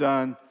 what you've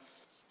done.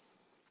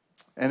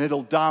 And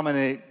it'll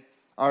dominate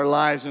our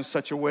lives in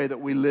such a way that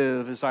we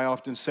live, as I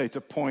often say,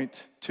 to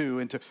point to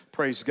and to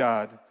praise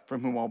God, from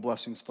whom all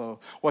blessings flow.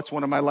 What's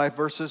one of my life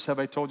verses? Have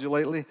I told you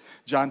lately?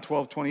 John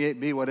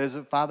 12:28b. What is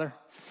it, Father?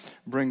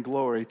 Bring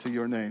glory to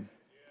your name.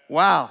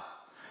 Wow.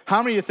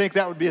 How many of you think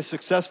that would be a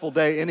successful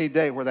day, any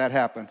day where that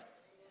happened?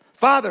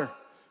 Father,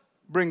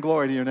 bring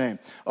glory to your name.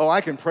 Oh,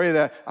 I can pray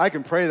that. I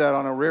can pray that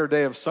on a rare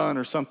day of sun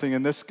or something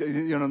in this,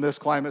 in this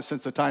climate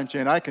since the time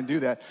change. I can do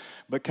that.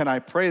 But can I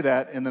pray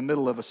that in the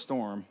middle of a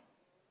storm?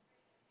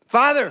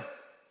 Father,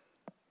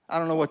 I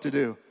don't know what to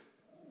do.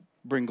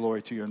 Bring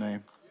glory to your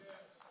name.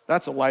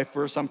 That's a life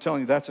verse. I'm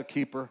telling you, that's a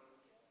keeper.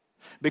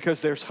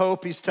 Because there's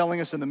hope. He's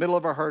telling us in the middle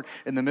of our hurt,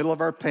 in the middle of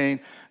our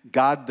pain,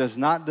 God does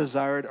not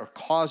desire it or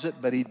cause it,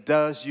 but he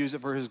does use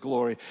it for his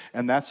glory.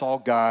 And that's all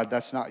God.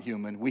 That's not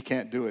human. We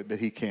can't do it, but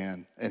he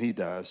can, and he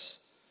does.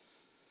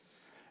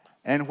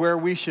 And where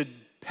we should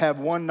have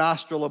one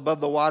nostril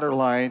above the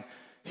waterline,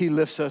 he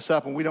lifts us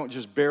up, and we don't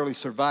just barely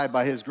survive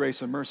by his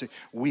grace and mercy.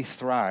 We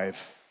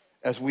thrive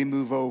as we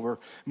move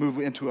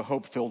into a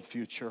hope-filled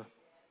future.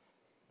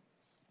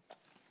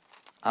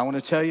 I want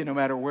to tell you, no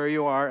matter where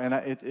you are, and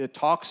it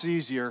talks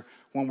easier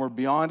when we're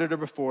beyond it or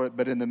before it,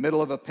 but in the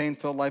middle of a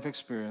pain-filled life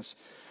experience,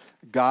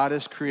 God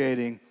is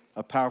creating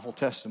a powerful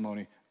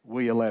testimony.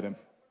 Will you let him?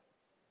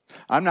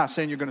 I'm not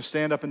saying you're going to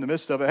stand up in the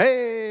midst of it,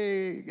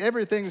 hey,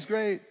 everything's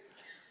great,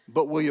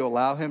 but will you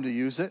allow him to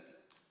use it?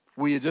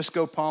 Will you just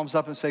go palms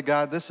up and say,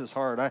 God, this is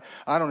hard.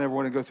 I don't ever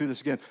want to go through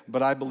this again,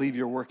 but I believe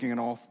you're working in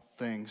all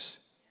things.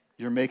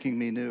 You're making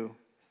me new.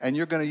 And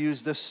you're going to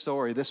use this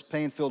story, this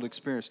pain-filled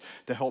experience,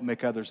 to help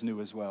make others new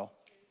as well.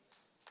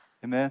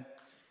 Amen?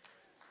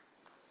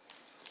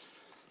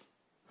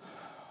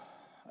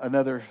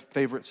 Another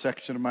favorite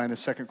section of mine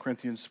is 2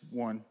 Corinthians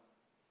 1.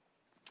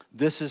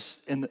 This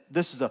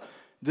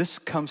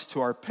comes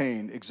to our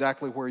pain,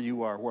 exactly where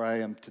you are, where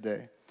I am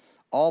today.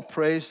 All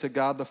praise to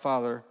God the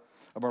Father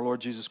of our Lord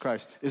Jesus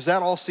Christ. Is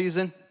that all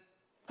season?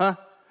 Huh?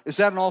 Is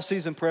that an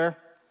all-season prayer?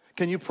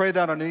 Can you pray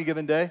that on any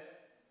given day?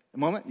 A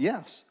moment?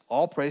 Yes.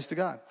 All praise to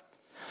God.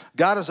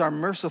 God is our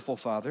merciful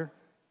Father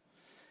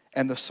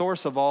and the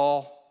source of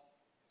all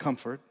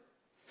comfort.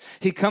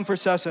 He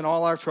comforts us in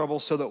all our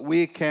troubles so that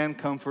we can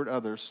comfort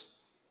others.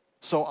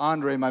 So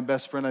Andre, my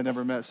best friend I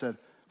never met, said,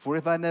 for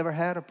if I never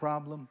had a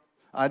problem,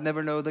 I'd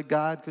never know that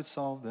God could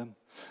solve them.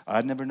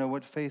 I'd never know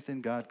what faith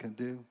in God can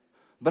do.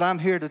 But I'm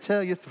here to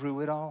tell you through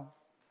it all,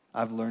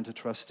 I've learned to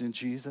trust in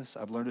Jesus.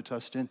 I've learned to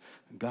trust in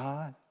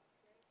God.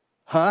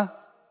 Huh?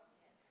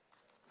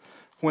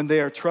 When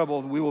they are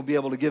troubled, we will be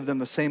able to give them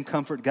the same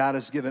comfort God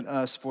has given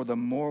us. For the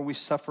more we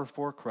suffer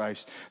for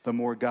Christ, the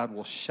more God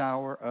will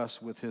shower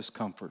us with his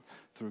comfort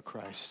through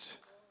Christ.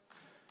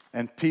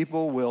 And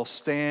people will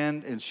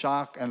stand in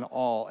shock and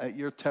awe at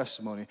your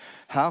testimony.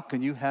 How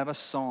can you have a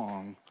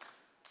song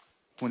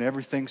when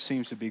everything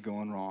seems to be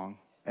going wrong?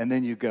 And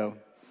then you go,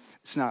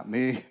 it's not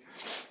me,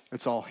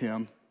 it's all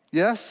him.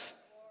 Yes?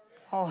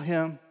 All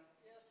him.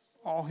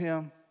 All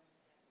him.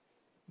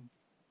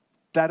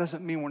 That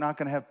doesn't mean we're not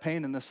going to have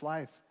pain in this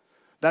life.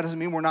 That doesn't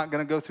mean we're not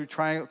going to go through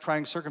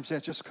trying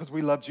circumstances just because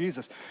we love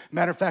Jesus.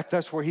 Matter of fact,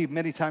 that's where he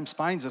many times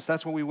finds us.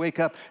 That's when we wake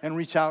up and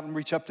reach out and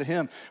reach up to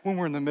him. When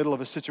we're in the middle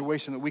of a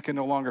situation that we can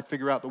no longer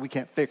figure out, that we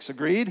can't fix.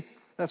 Agreed?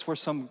 That's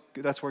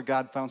where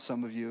God found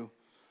some of you.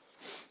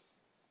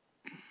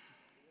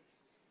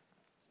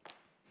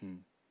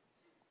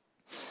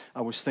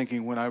 I was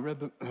thinking when I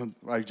read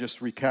I just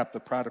recapped the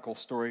prodigal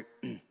story.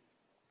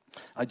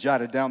 I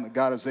jotted down that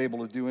God is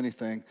able to do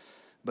anything,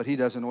 but he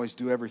doesn't always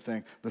do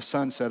everything. The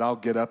son said, I'll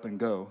get up and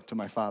go to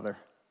my father.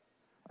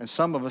 And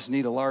some of us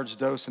need a large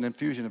dose and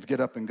infusion of get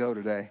up and go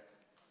today.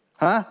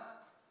 Huh?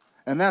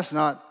 And that's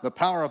not the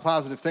power of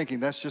positive thinking.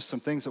 That's just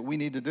some things that we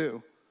need to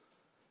do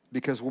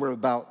because we're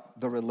about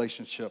the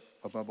relationship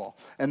above all.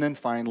 And then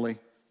finally,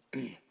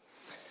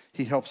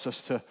 he helps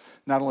us to,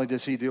 not only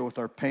does he deal with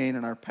our pain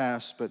and our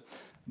past,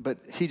 but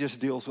he just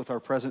deals with our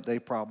present day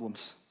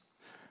problems.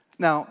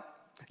 Now,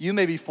 you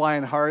may be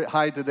flying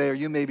high today, or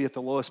you may be at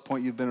the lowest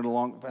point you've been at a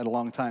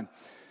long time.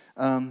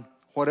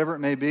 Whatever it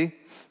may be,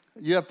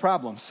 You have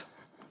problems.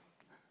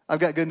 I've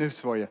got good news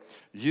for you.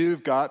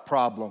 You've got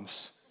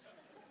problems.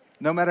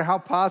 No matter how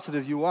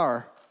positive you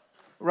are,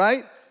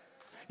 right?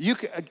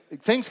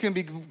 Things can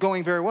be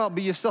going very well,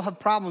 but you still have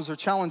problems or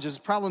challenges.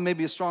 Problem may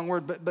be a strong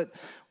word, but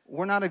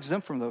we're not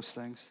exempt from those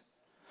things.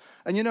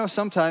 And you know,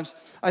 sometimes,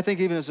 I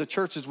think even as a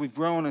church, as we've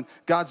grown and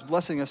God's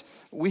blessing us,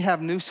 we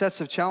have new sets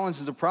of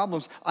challenges and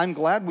problems. I'm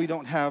glad we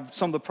don't have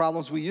some of the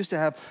problems we used to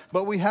have,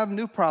 but we have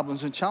new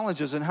problems and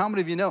challenges. And how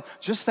many of you know,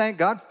 just thank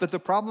God that the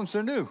problems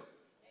are new?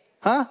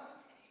 Huh?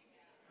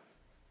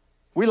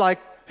 We like,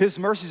 His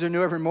mercies are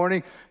new every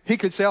morning. He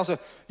could say also,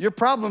 your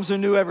problems are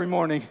new every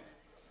morning,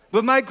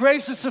 but my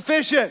grace is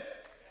sufficient.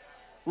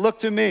 Look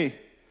to me.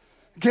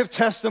 Give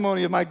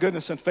testimony of my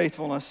goodness and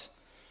faithfulness.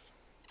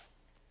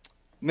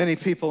 Many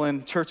people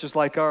in churches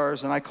like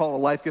ours, and I call it a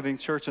life-giving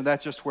church, and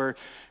that's just where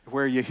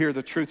you hear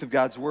the truth of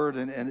God's word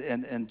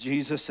and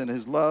Jesus and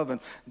His love, and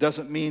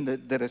doesn't mean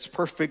that it's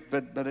perfect,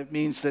 but it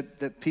means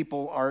that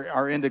people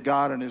are into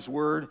God and His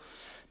word.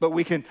 But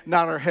we can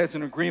nod our heads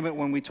in agreement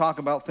when we talk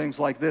about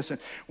things like this, and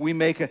we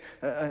make an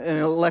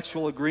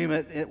intellectual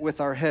agreement with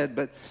our head,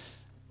 but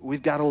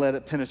we've got to let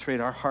it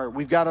penetrate our heart.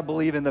 We've got to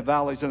believe in the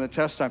valleys and the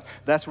test time.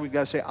 That's what we've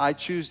got to say. I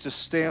choose to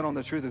stand on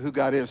the truth of who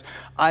God is.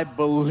 I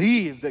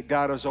believe that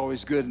God is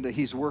always good and that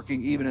He's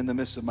working even in the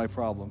midst of my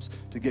problems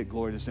to get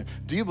glory to His name.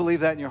 Do you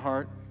believe that in your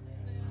heart?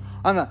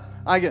 God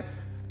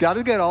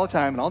is good all the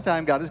time, and all the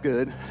time God is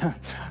good.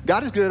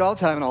 God is good all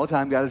the time, and all the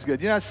time God is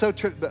good. You know, it's so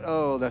true, but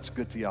oh, that's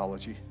good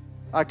theology.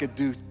 I could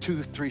do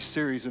 2-3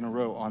 series in a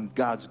row on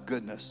God's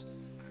goodness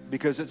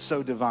because it's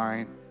so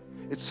divine.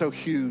 It's so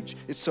huge.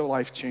 It's so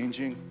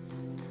life-changing.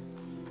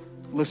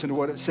 Listen to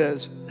what it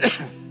says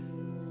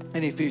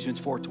in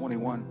Ephesians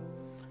 4:21.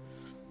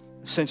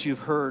 Since you've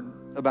heard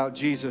about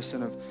Jesus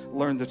and have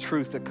learned the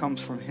truth that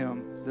comes from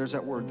Him, there's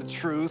that word, the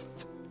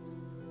truth.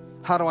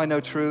 How do I know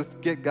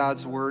truth? Get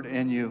God's word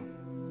in you.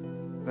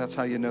 That's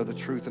how you know the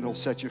truth, and it'll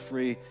set you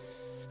free.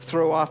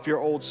 Throw off your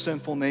old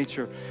sinful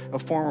nature, a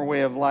former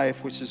way of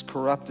life which is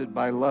corrupted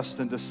by lust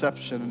and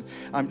deception. And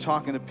I'm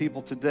talking to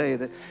people today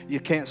that you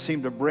can't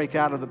seem to break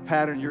out of the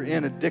pattern you're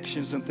in.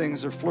 Addictions and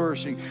things are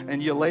flourishing,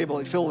 and you label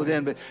it, fill it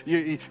in, but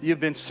you've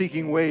been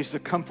seeking ways to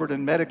comfort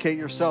and medicate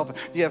yourself.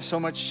 You have so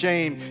much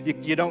shame,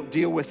 you don't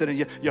deal with it,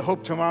 and you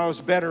hope tomorrow's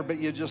better, but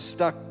you're just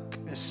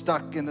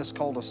stuck in this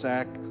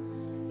cul-de-sac.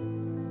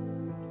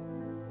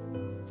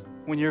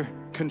 When you're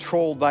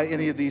controlled by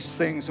any of these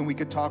things, and we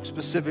could talk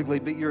specifically,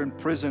 but you're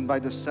imprisoned by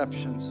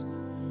deceptions.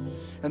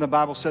 And the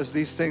Bible says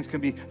these things can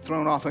be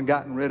thrown off and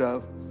gotten rid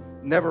of,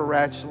 never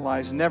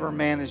rationalized, never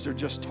managed, or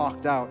just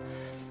talked out.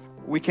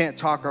 We can't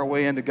talk our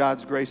way into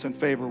God's grace and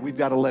favor. We've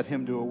got to let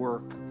Him do a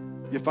work.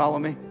 You follow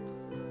me?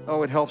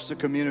 Oh, it helps to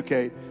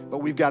communicate, but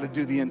we've got to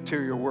do the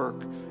interior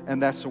work,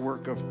 and that's the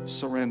work of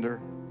surrender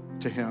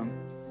to Him.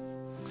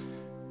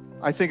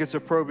 I think it's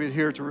appropriate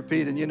here to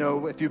repeat, and you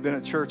know, if you've been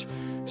at church,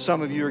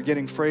 some of you are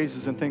getting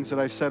phrases and things that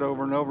I've said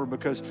over and over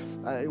because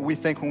we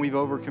think when we've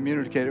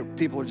over-communicated,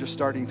 people are just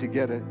starting to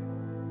get it.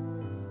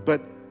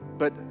 But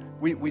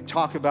we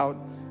talk about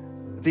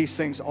these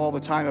things all the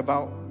time,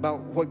 about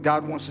what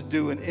God wants to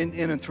do in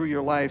and through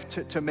your life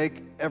to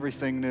make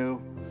everything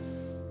new.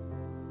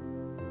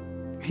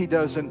 He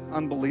does an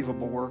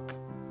unbelievable work.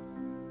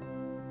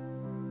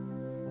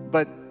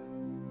 But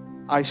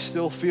I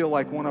still feel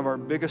like one of our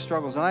biggest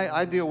struggles, and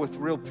I deal with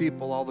real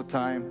people all the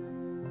time,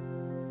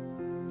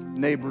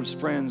 neighbors,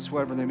 friends,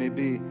 whoever they may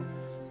be,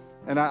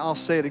 and I'll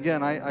say it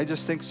again, I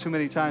just think too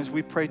many times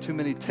we pray too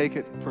many take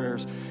it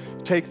prayers.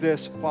 Take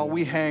this while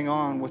we hang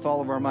on with all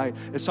of our might.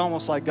 It's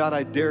almost like, God,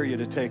 I dare you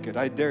to take it.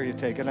 I dare you to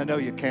take it. I know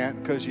you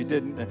can't because you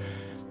didn't.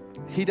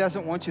 He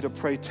doesn't want you to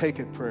pray take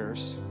it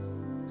prayers.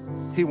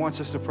 He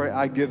wants us to pray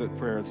I give it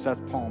prayers. That's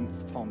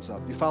palms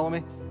up. You follow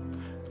me?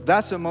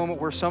 That's a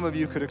moment where some of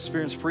you could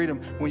experience freedom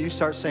when you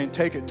start saying,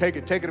 take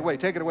it away,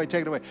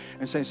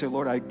 and say,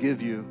 Lord, I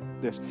give you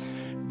this.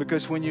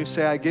 Because when you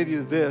say, I give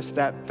you this,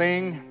 that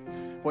thing,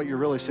 what you're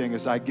really saying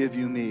is, I give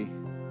you me.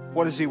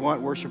 What does He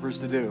want worshipers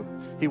to do?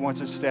 He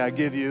wants us to say, I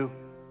give you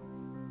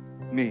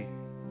me.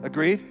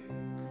 Agreed?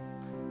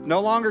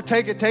 No longer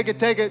take it.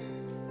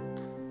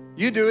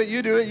 You do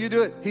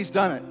it. He's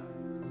done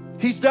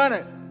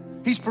it.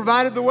 He's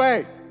provided the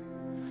way.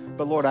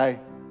 But Lord,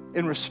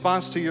 in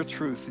response to your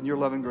truth and your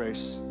love and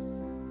grace,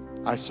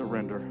 I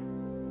surrender.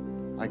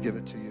 I give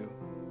it to you.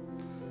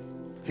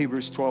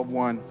 Hebrews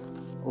 12:1.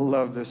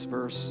 Love this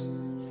verse.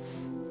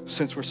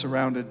 Since we're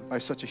surrounded by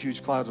such a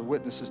huge cloud of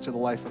witnesses to the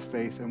life of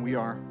faith, and we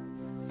are,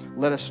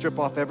 let us strip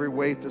off every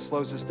weight that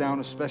slows us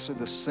down, especially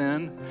the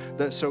sin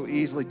that so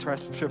easily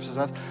trips us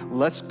up.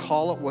 Let's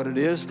call it what it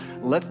is.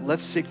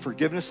 Let's seek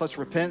forgiveness. Let's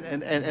repent,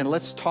 and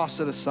let's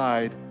toss it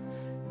aside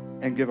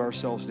and give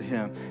ourselves to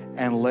Him.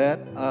 And let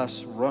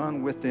us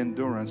run with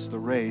endurance the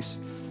race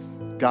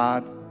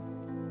God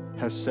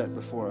has set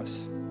before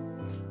us.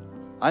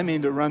 I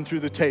mean to run through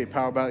the tape.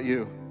 How about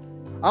you?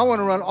 I want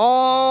to run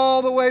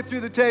all the way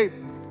through the tape.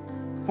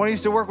 When I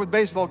used to work with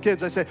baseball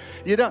kids, I said,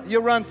 you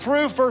run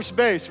through first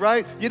base,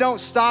 right? You don't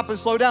stop and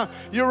slow down.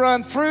 You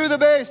run through the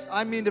base.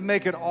 I mean to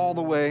make it all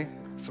the way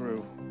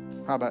through.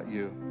 How about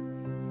you?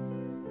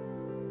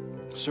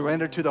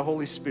 Surrender to the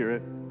Holy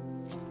Spirit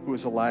who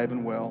is alive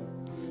and well.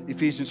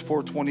 Ephesians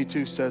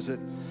 4:22 says it.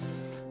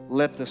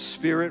 Let the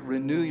Spirit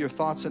renew your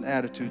thoughts and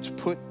attitudes.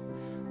 Put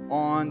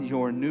on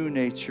your new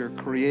nature,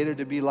 created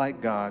to be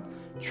like God,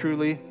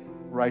 truly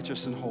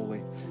righteous and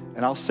holy.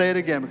 And I'll say it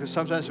again, because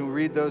sometimes when we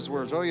read those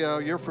words, oh yeah,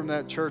 you're from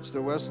that church,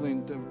 the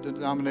Wesleyan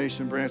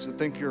denomination branch, that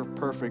think you're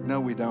perfect. No,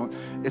 we don't.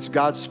 It's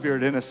God's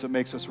Spirit in us that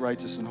makes us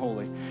righteous and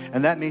holy.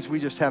 And that means we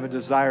just have a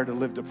desire to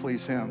live to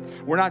please Him.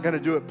 We're not going to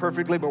do it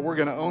perfectly, but we're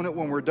going to own it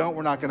when we don't.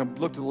 We're not going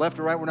to look to the left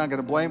or right. We're not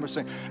going to blame. We're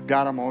saying,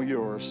 God, I'm all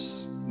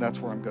yours. And that's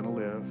where I'm going to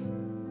live.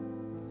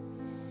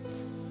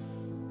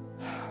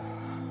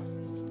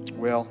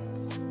 Well,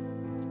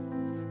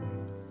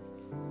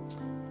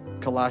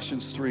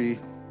 Colossians 3,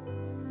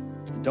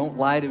 don't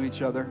lie to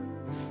each other.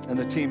 And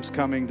the team's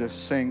coming to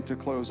sing to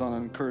close on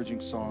an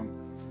encouraging song.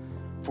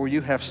 For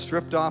you have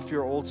stripped off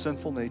your old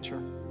sinful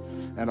nature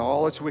and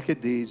all its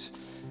wicked deeds.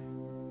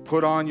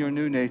 Put on your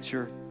new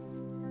nature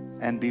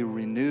and be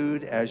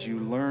renewed as you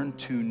learn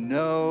to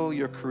know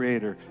your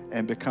Creator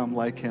and become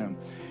like Him.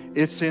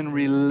 It's in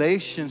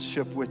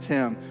relationship with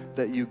Him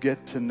that you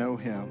get to know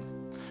Him.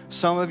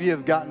 Some of you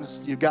have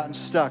gotten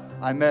stuck.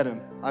 I met Him.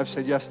 I've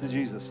said yes to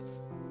Jesus.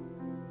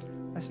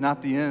 That's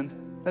not the end.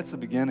 That's the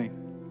beginning.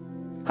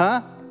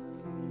 Huh?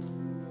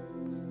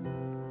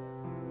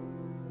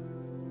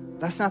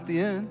 That's not the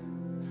end.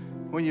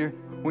 When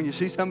you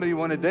see somebody you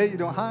want to date, you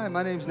don't, hi,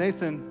 my name's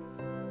Nathan.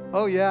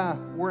 Oh yeah,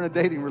 we're in a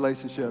dating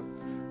relationship.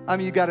 I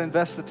mean, you got to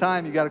invest the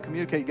time, you got to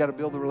communicate, you got to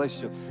build the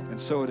relationship.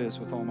 And so it is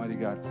with Almighty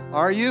God.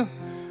 Are you?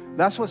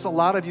 That's what a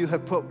lot of you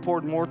have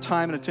poured more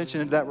time and attention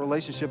into that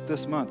relationship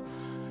this month.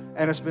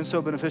 And it's been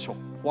so beneficial.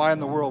 Why in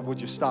the world would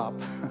you stop?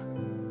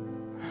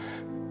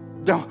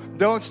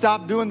 Don't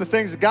stop doing the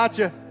things that got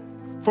you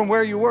from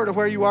where you were to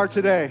where you are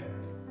today.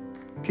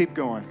 Keep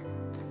going.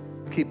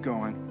 Keep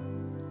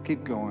going.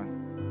 Keep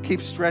going.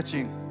 Keep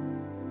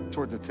stretching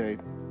toward the tape.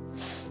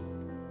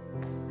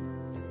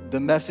 The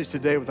message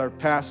today with our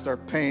past, our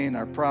pain,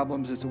 our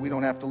problems is that we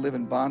don't have to live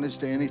in bondage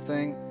to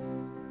anything.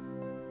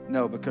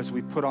 No, because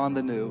we put on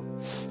the new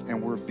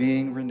and we're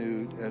being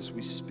renewed as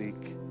we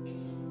speak.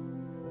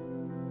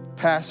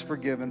 Past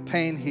forgiven,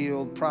 pain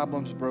healed,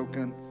 problems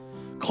broken.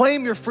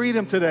 Claim your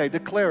freedom today.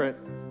 Declare it.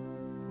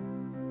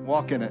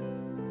 Walk in it.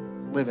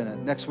 Live in it.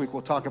 Next week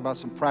we'll talk about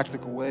some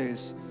practical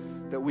ways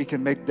that we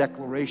can make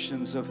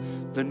declarations of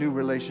the new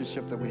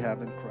relationship that we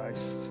have in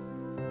Christ.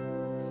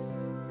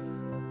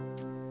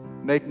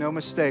 Make no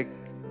mistake,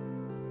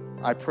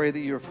 I pray that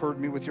you have heard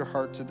me with your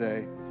heart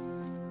today.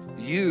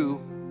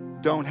 You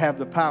don't have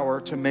the power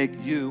to make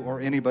you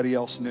or anybody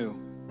else new.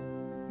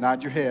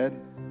 Nod your head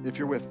if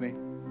you're with me.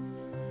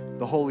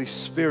 The Holy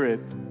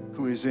Spirit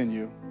who is in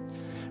you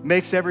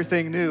makes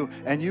everything new,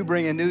 and you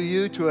bring a new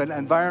you to an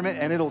environment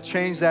and it'll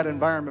change that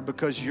environment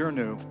because you're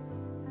new.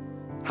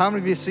 How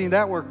many of you have seen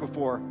that work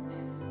before?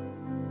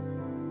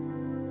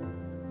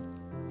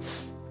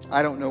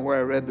 I don't know where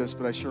I read this,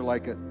 but I sure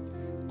like it.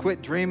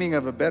 Quit dreaming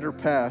of a better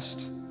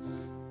past.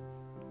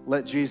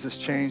 Let Jesus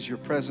change your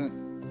present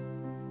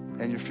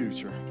and your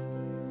future.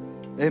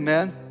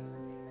 Amen?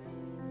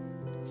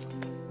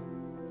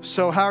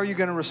 So how are you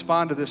going to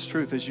respond to this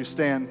truth as you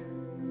stand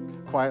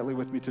quietly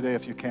with me today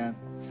if you can?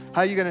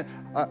 How are you going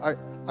to,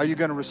 are you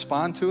going to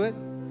respond to it?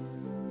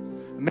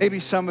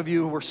 Maybe some of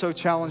you were so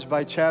challenged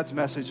by Chad's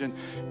message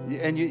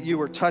and you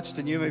were touched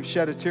and you may have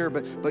shed a tear,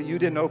 but you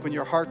didn't open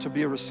your heart to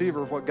be a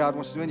receiver of what God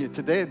wants to do in you.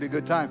 Today would be a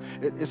good time.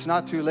 It's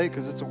not too late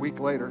because it's a week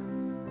later.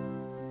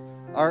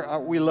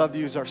 We love to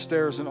use our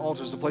stairs and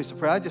altars as a place to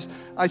pray.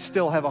 I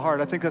still have a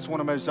heart. I think that's one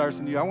of my desires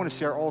in you. I want to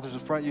see our altars in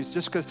front of you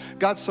just because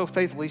God's so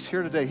faithful. He's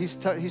here today. He's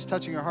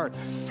touching your heart.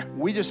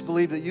 We just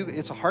believe that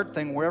it's a heart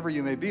thing wherever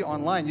you may be.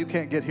 Online, you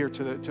can't get here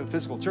to a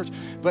physical church.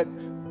 But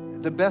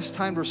the best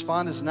time to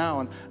respond is now.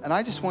 And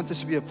I just want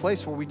this to be a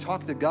place where we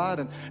talk to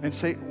God and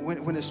say,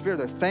 when His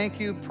Spirit, thank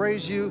you,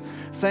 praise you,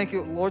 thank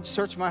you, Lord,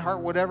 search my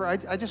heart, whatever.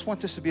 I just want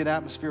this to be an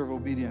atmosphere of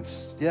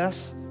obedience.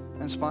 Yes?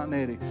 And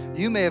spontaneity.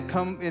 You may have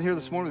come in here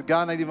this morning with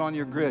God not even on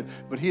your grid,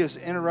 but He is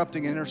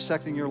interrupting and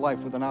intersecting your life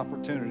with an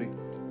opportunity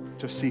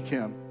to seek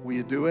Him. Will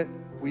you do it?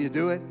 Will you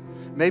do it?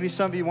 Maybe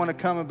some of you want to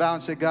come and bow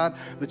and say, God,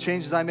 the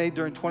changes I made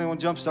during 21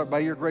 Jumpstart by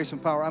your grace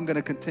and power, I'm going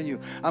to continue.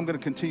 I'm going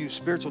to continue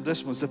spiritual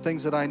disciplines, the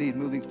things that I need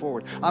moving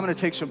forward. I'm going to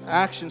take some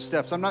action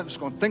steps. I'm not just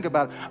going to think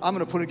about it. I'm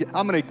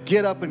going to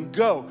get up and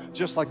go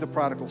just like the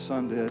prodigal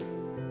son did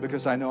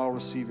because I know I'll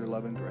receive your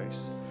love and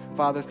grace.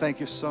 Father,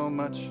 thank you so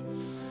much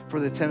for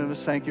the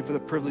attentiveness. Thank you for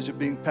the privilege of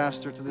being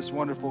pastor to this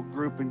wonderful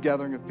group and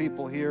gathering of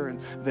people here and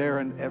there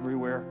and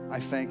everywhere. I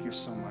thank you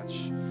so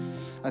much.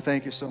 I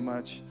thank you so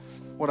much.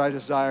 what I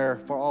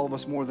desire for all of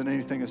us more than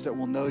anything is that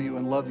we'll know you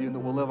and love you, and that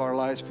we'll live our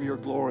lives for your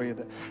glory, and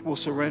that we'll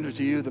surrender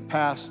to you the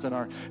past and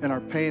our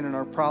pain and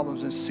our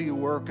problems, and see you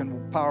work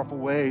in powerful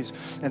ways,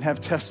 and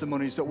have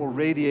testimonies that will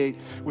radiate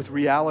with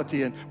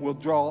reality and will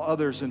draw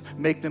others and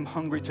make them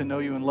hungry to know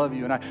you and love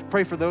you. And I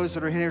pray for those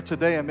that are here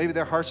today, and maybe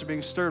their hearts are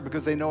being stirred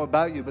because they know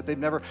about you, but they've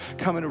never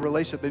come into a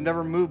relationship. They've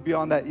never moved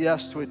beyond that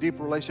yes to a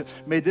deeper relationship.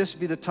 May this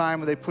be the time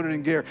when they put it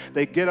in gear.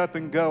 They get up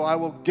and go. I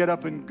will get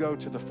up and go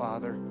to the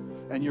Father,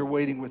 and you're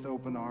waiting with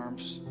open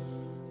arms.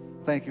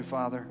 Thank you,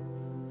 Father.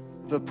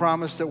 The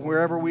promise that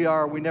wherever we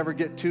are, we never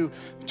get too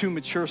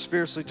mature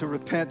spiritually to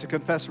repent, to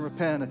confess and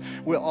repent.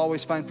 We'll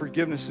always find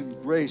forgiveness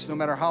and grace. No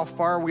matter how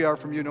far we are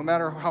from you, no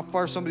matter how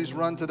far somebody's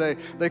run today,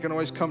 they can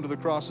always come to the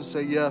cross and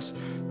say, yes,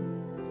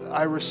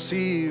 I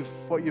receive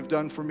what you've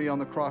done for me on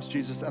the cross,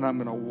 Jesus, and I'm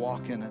going to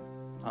walk in it.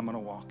 I'm going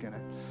to walk in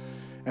it.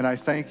 And I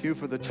thank you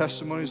for the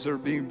testimonies that are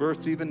being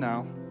birthed even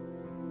now,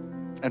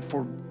 and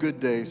for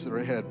good days that are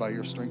ahead by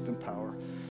your strength and power.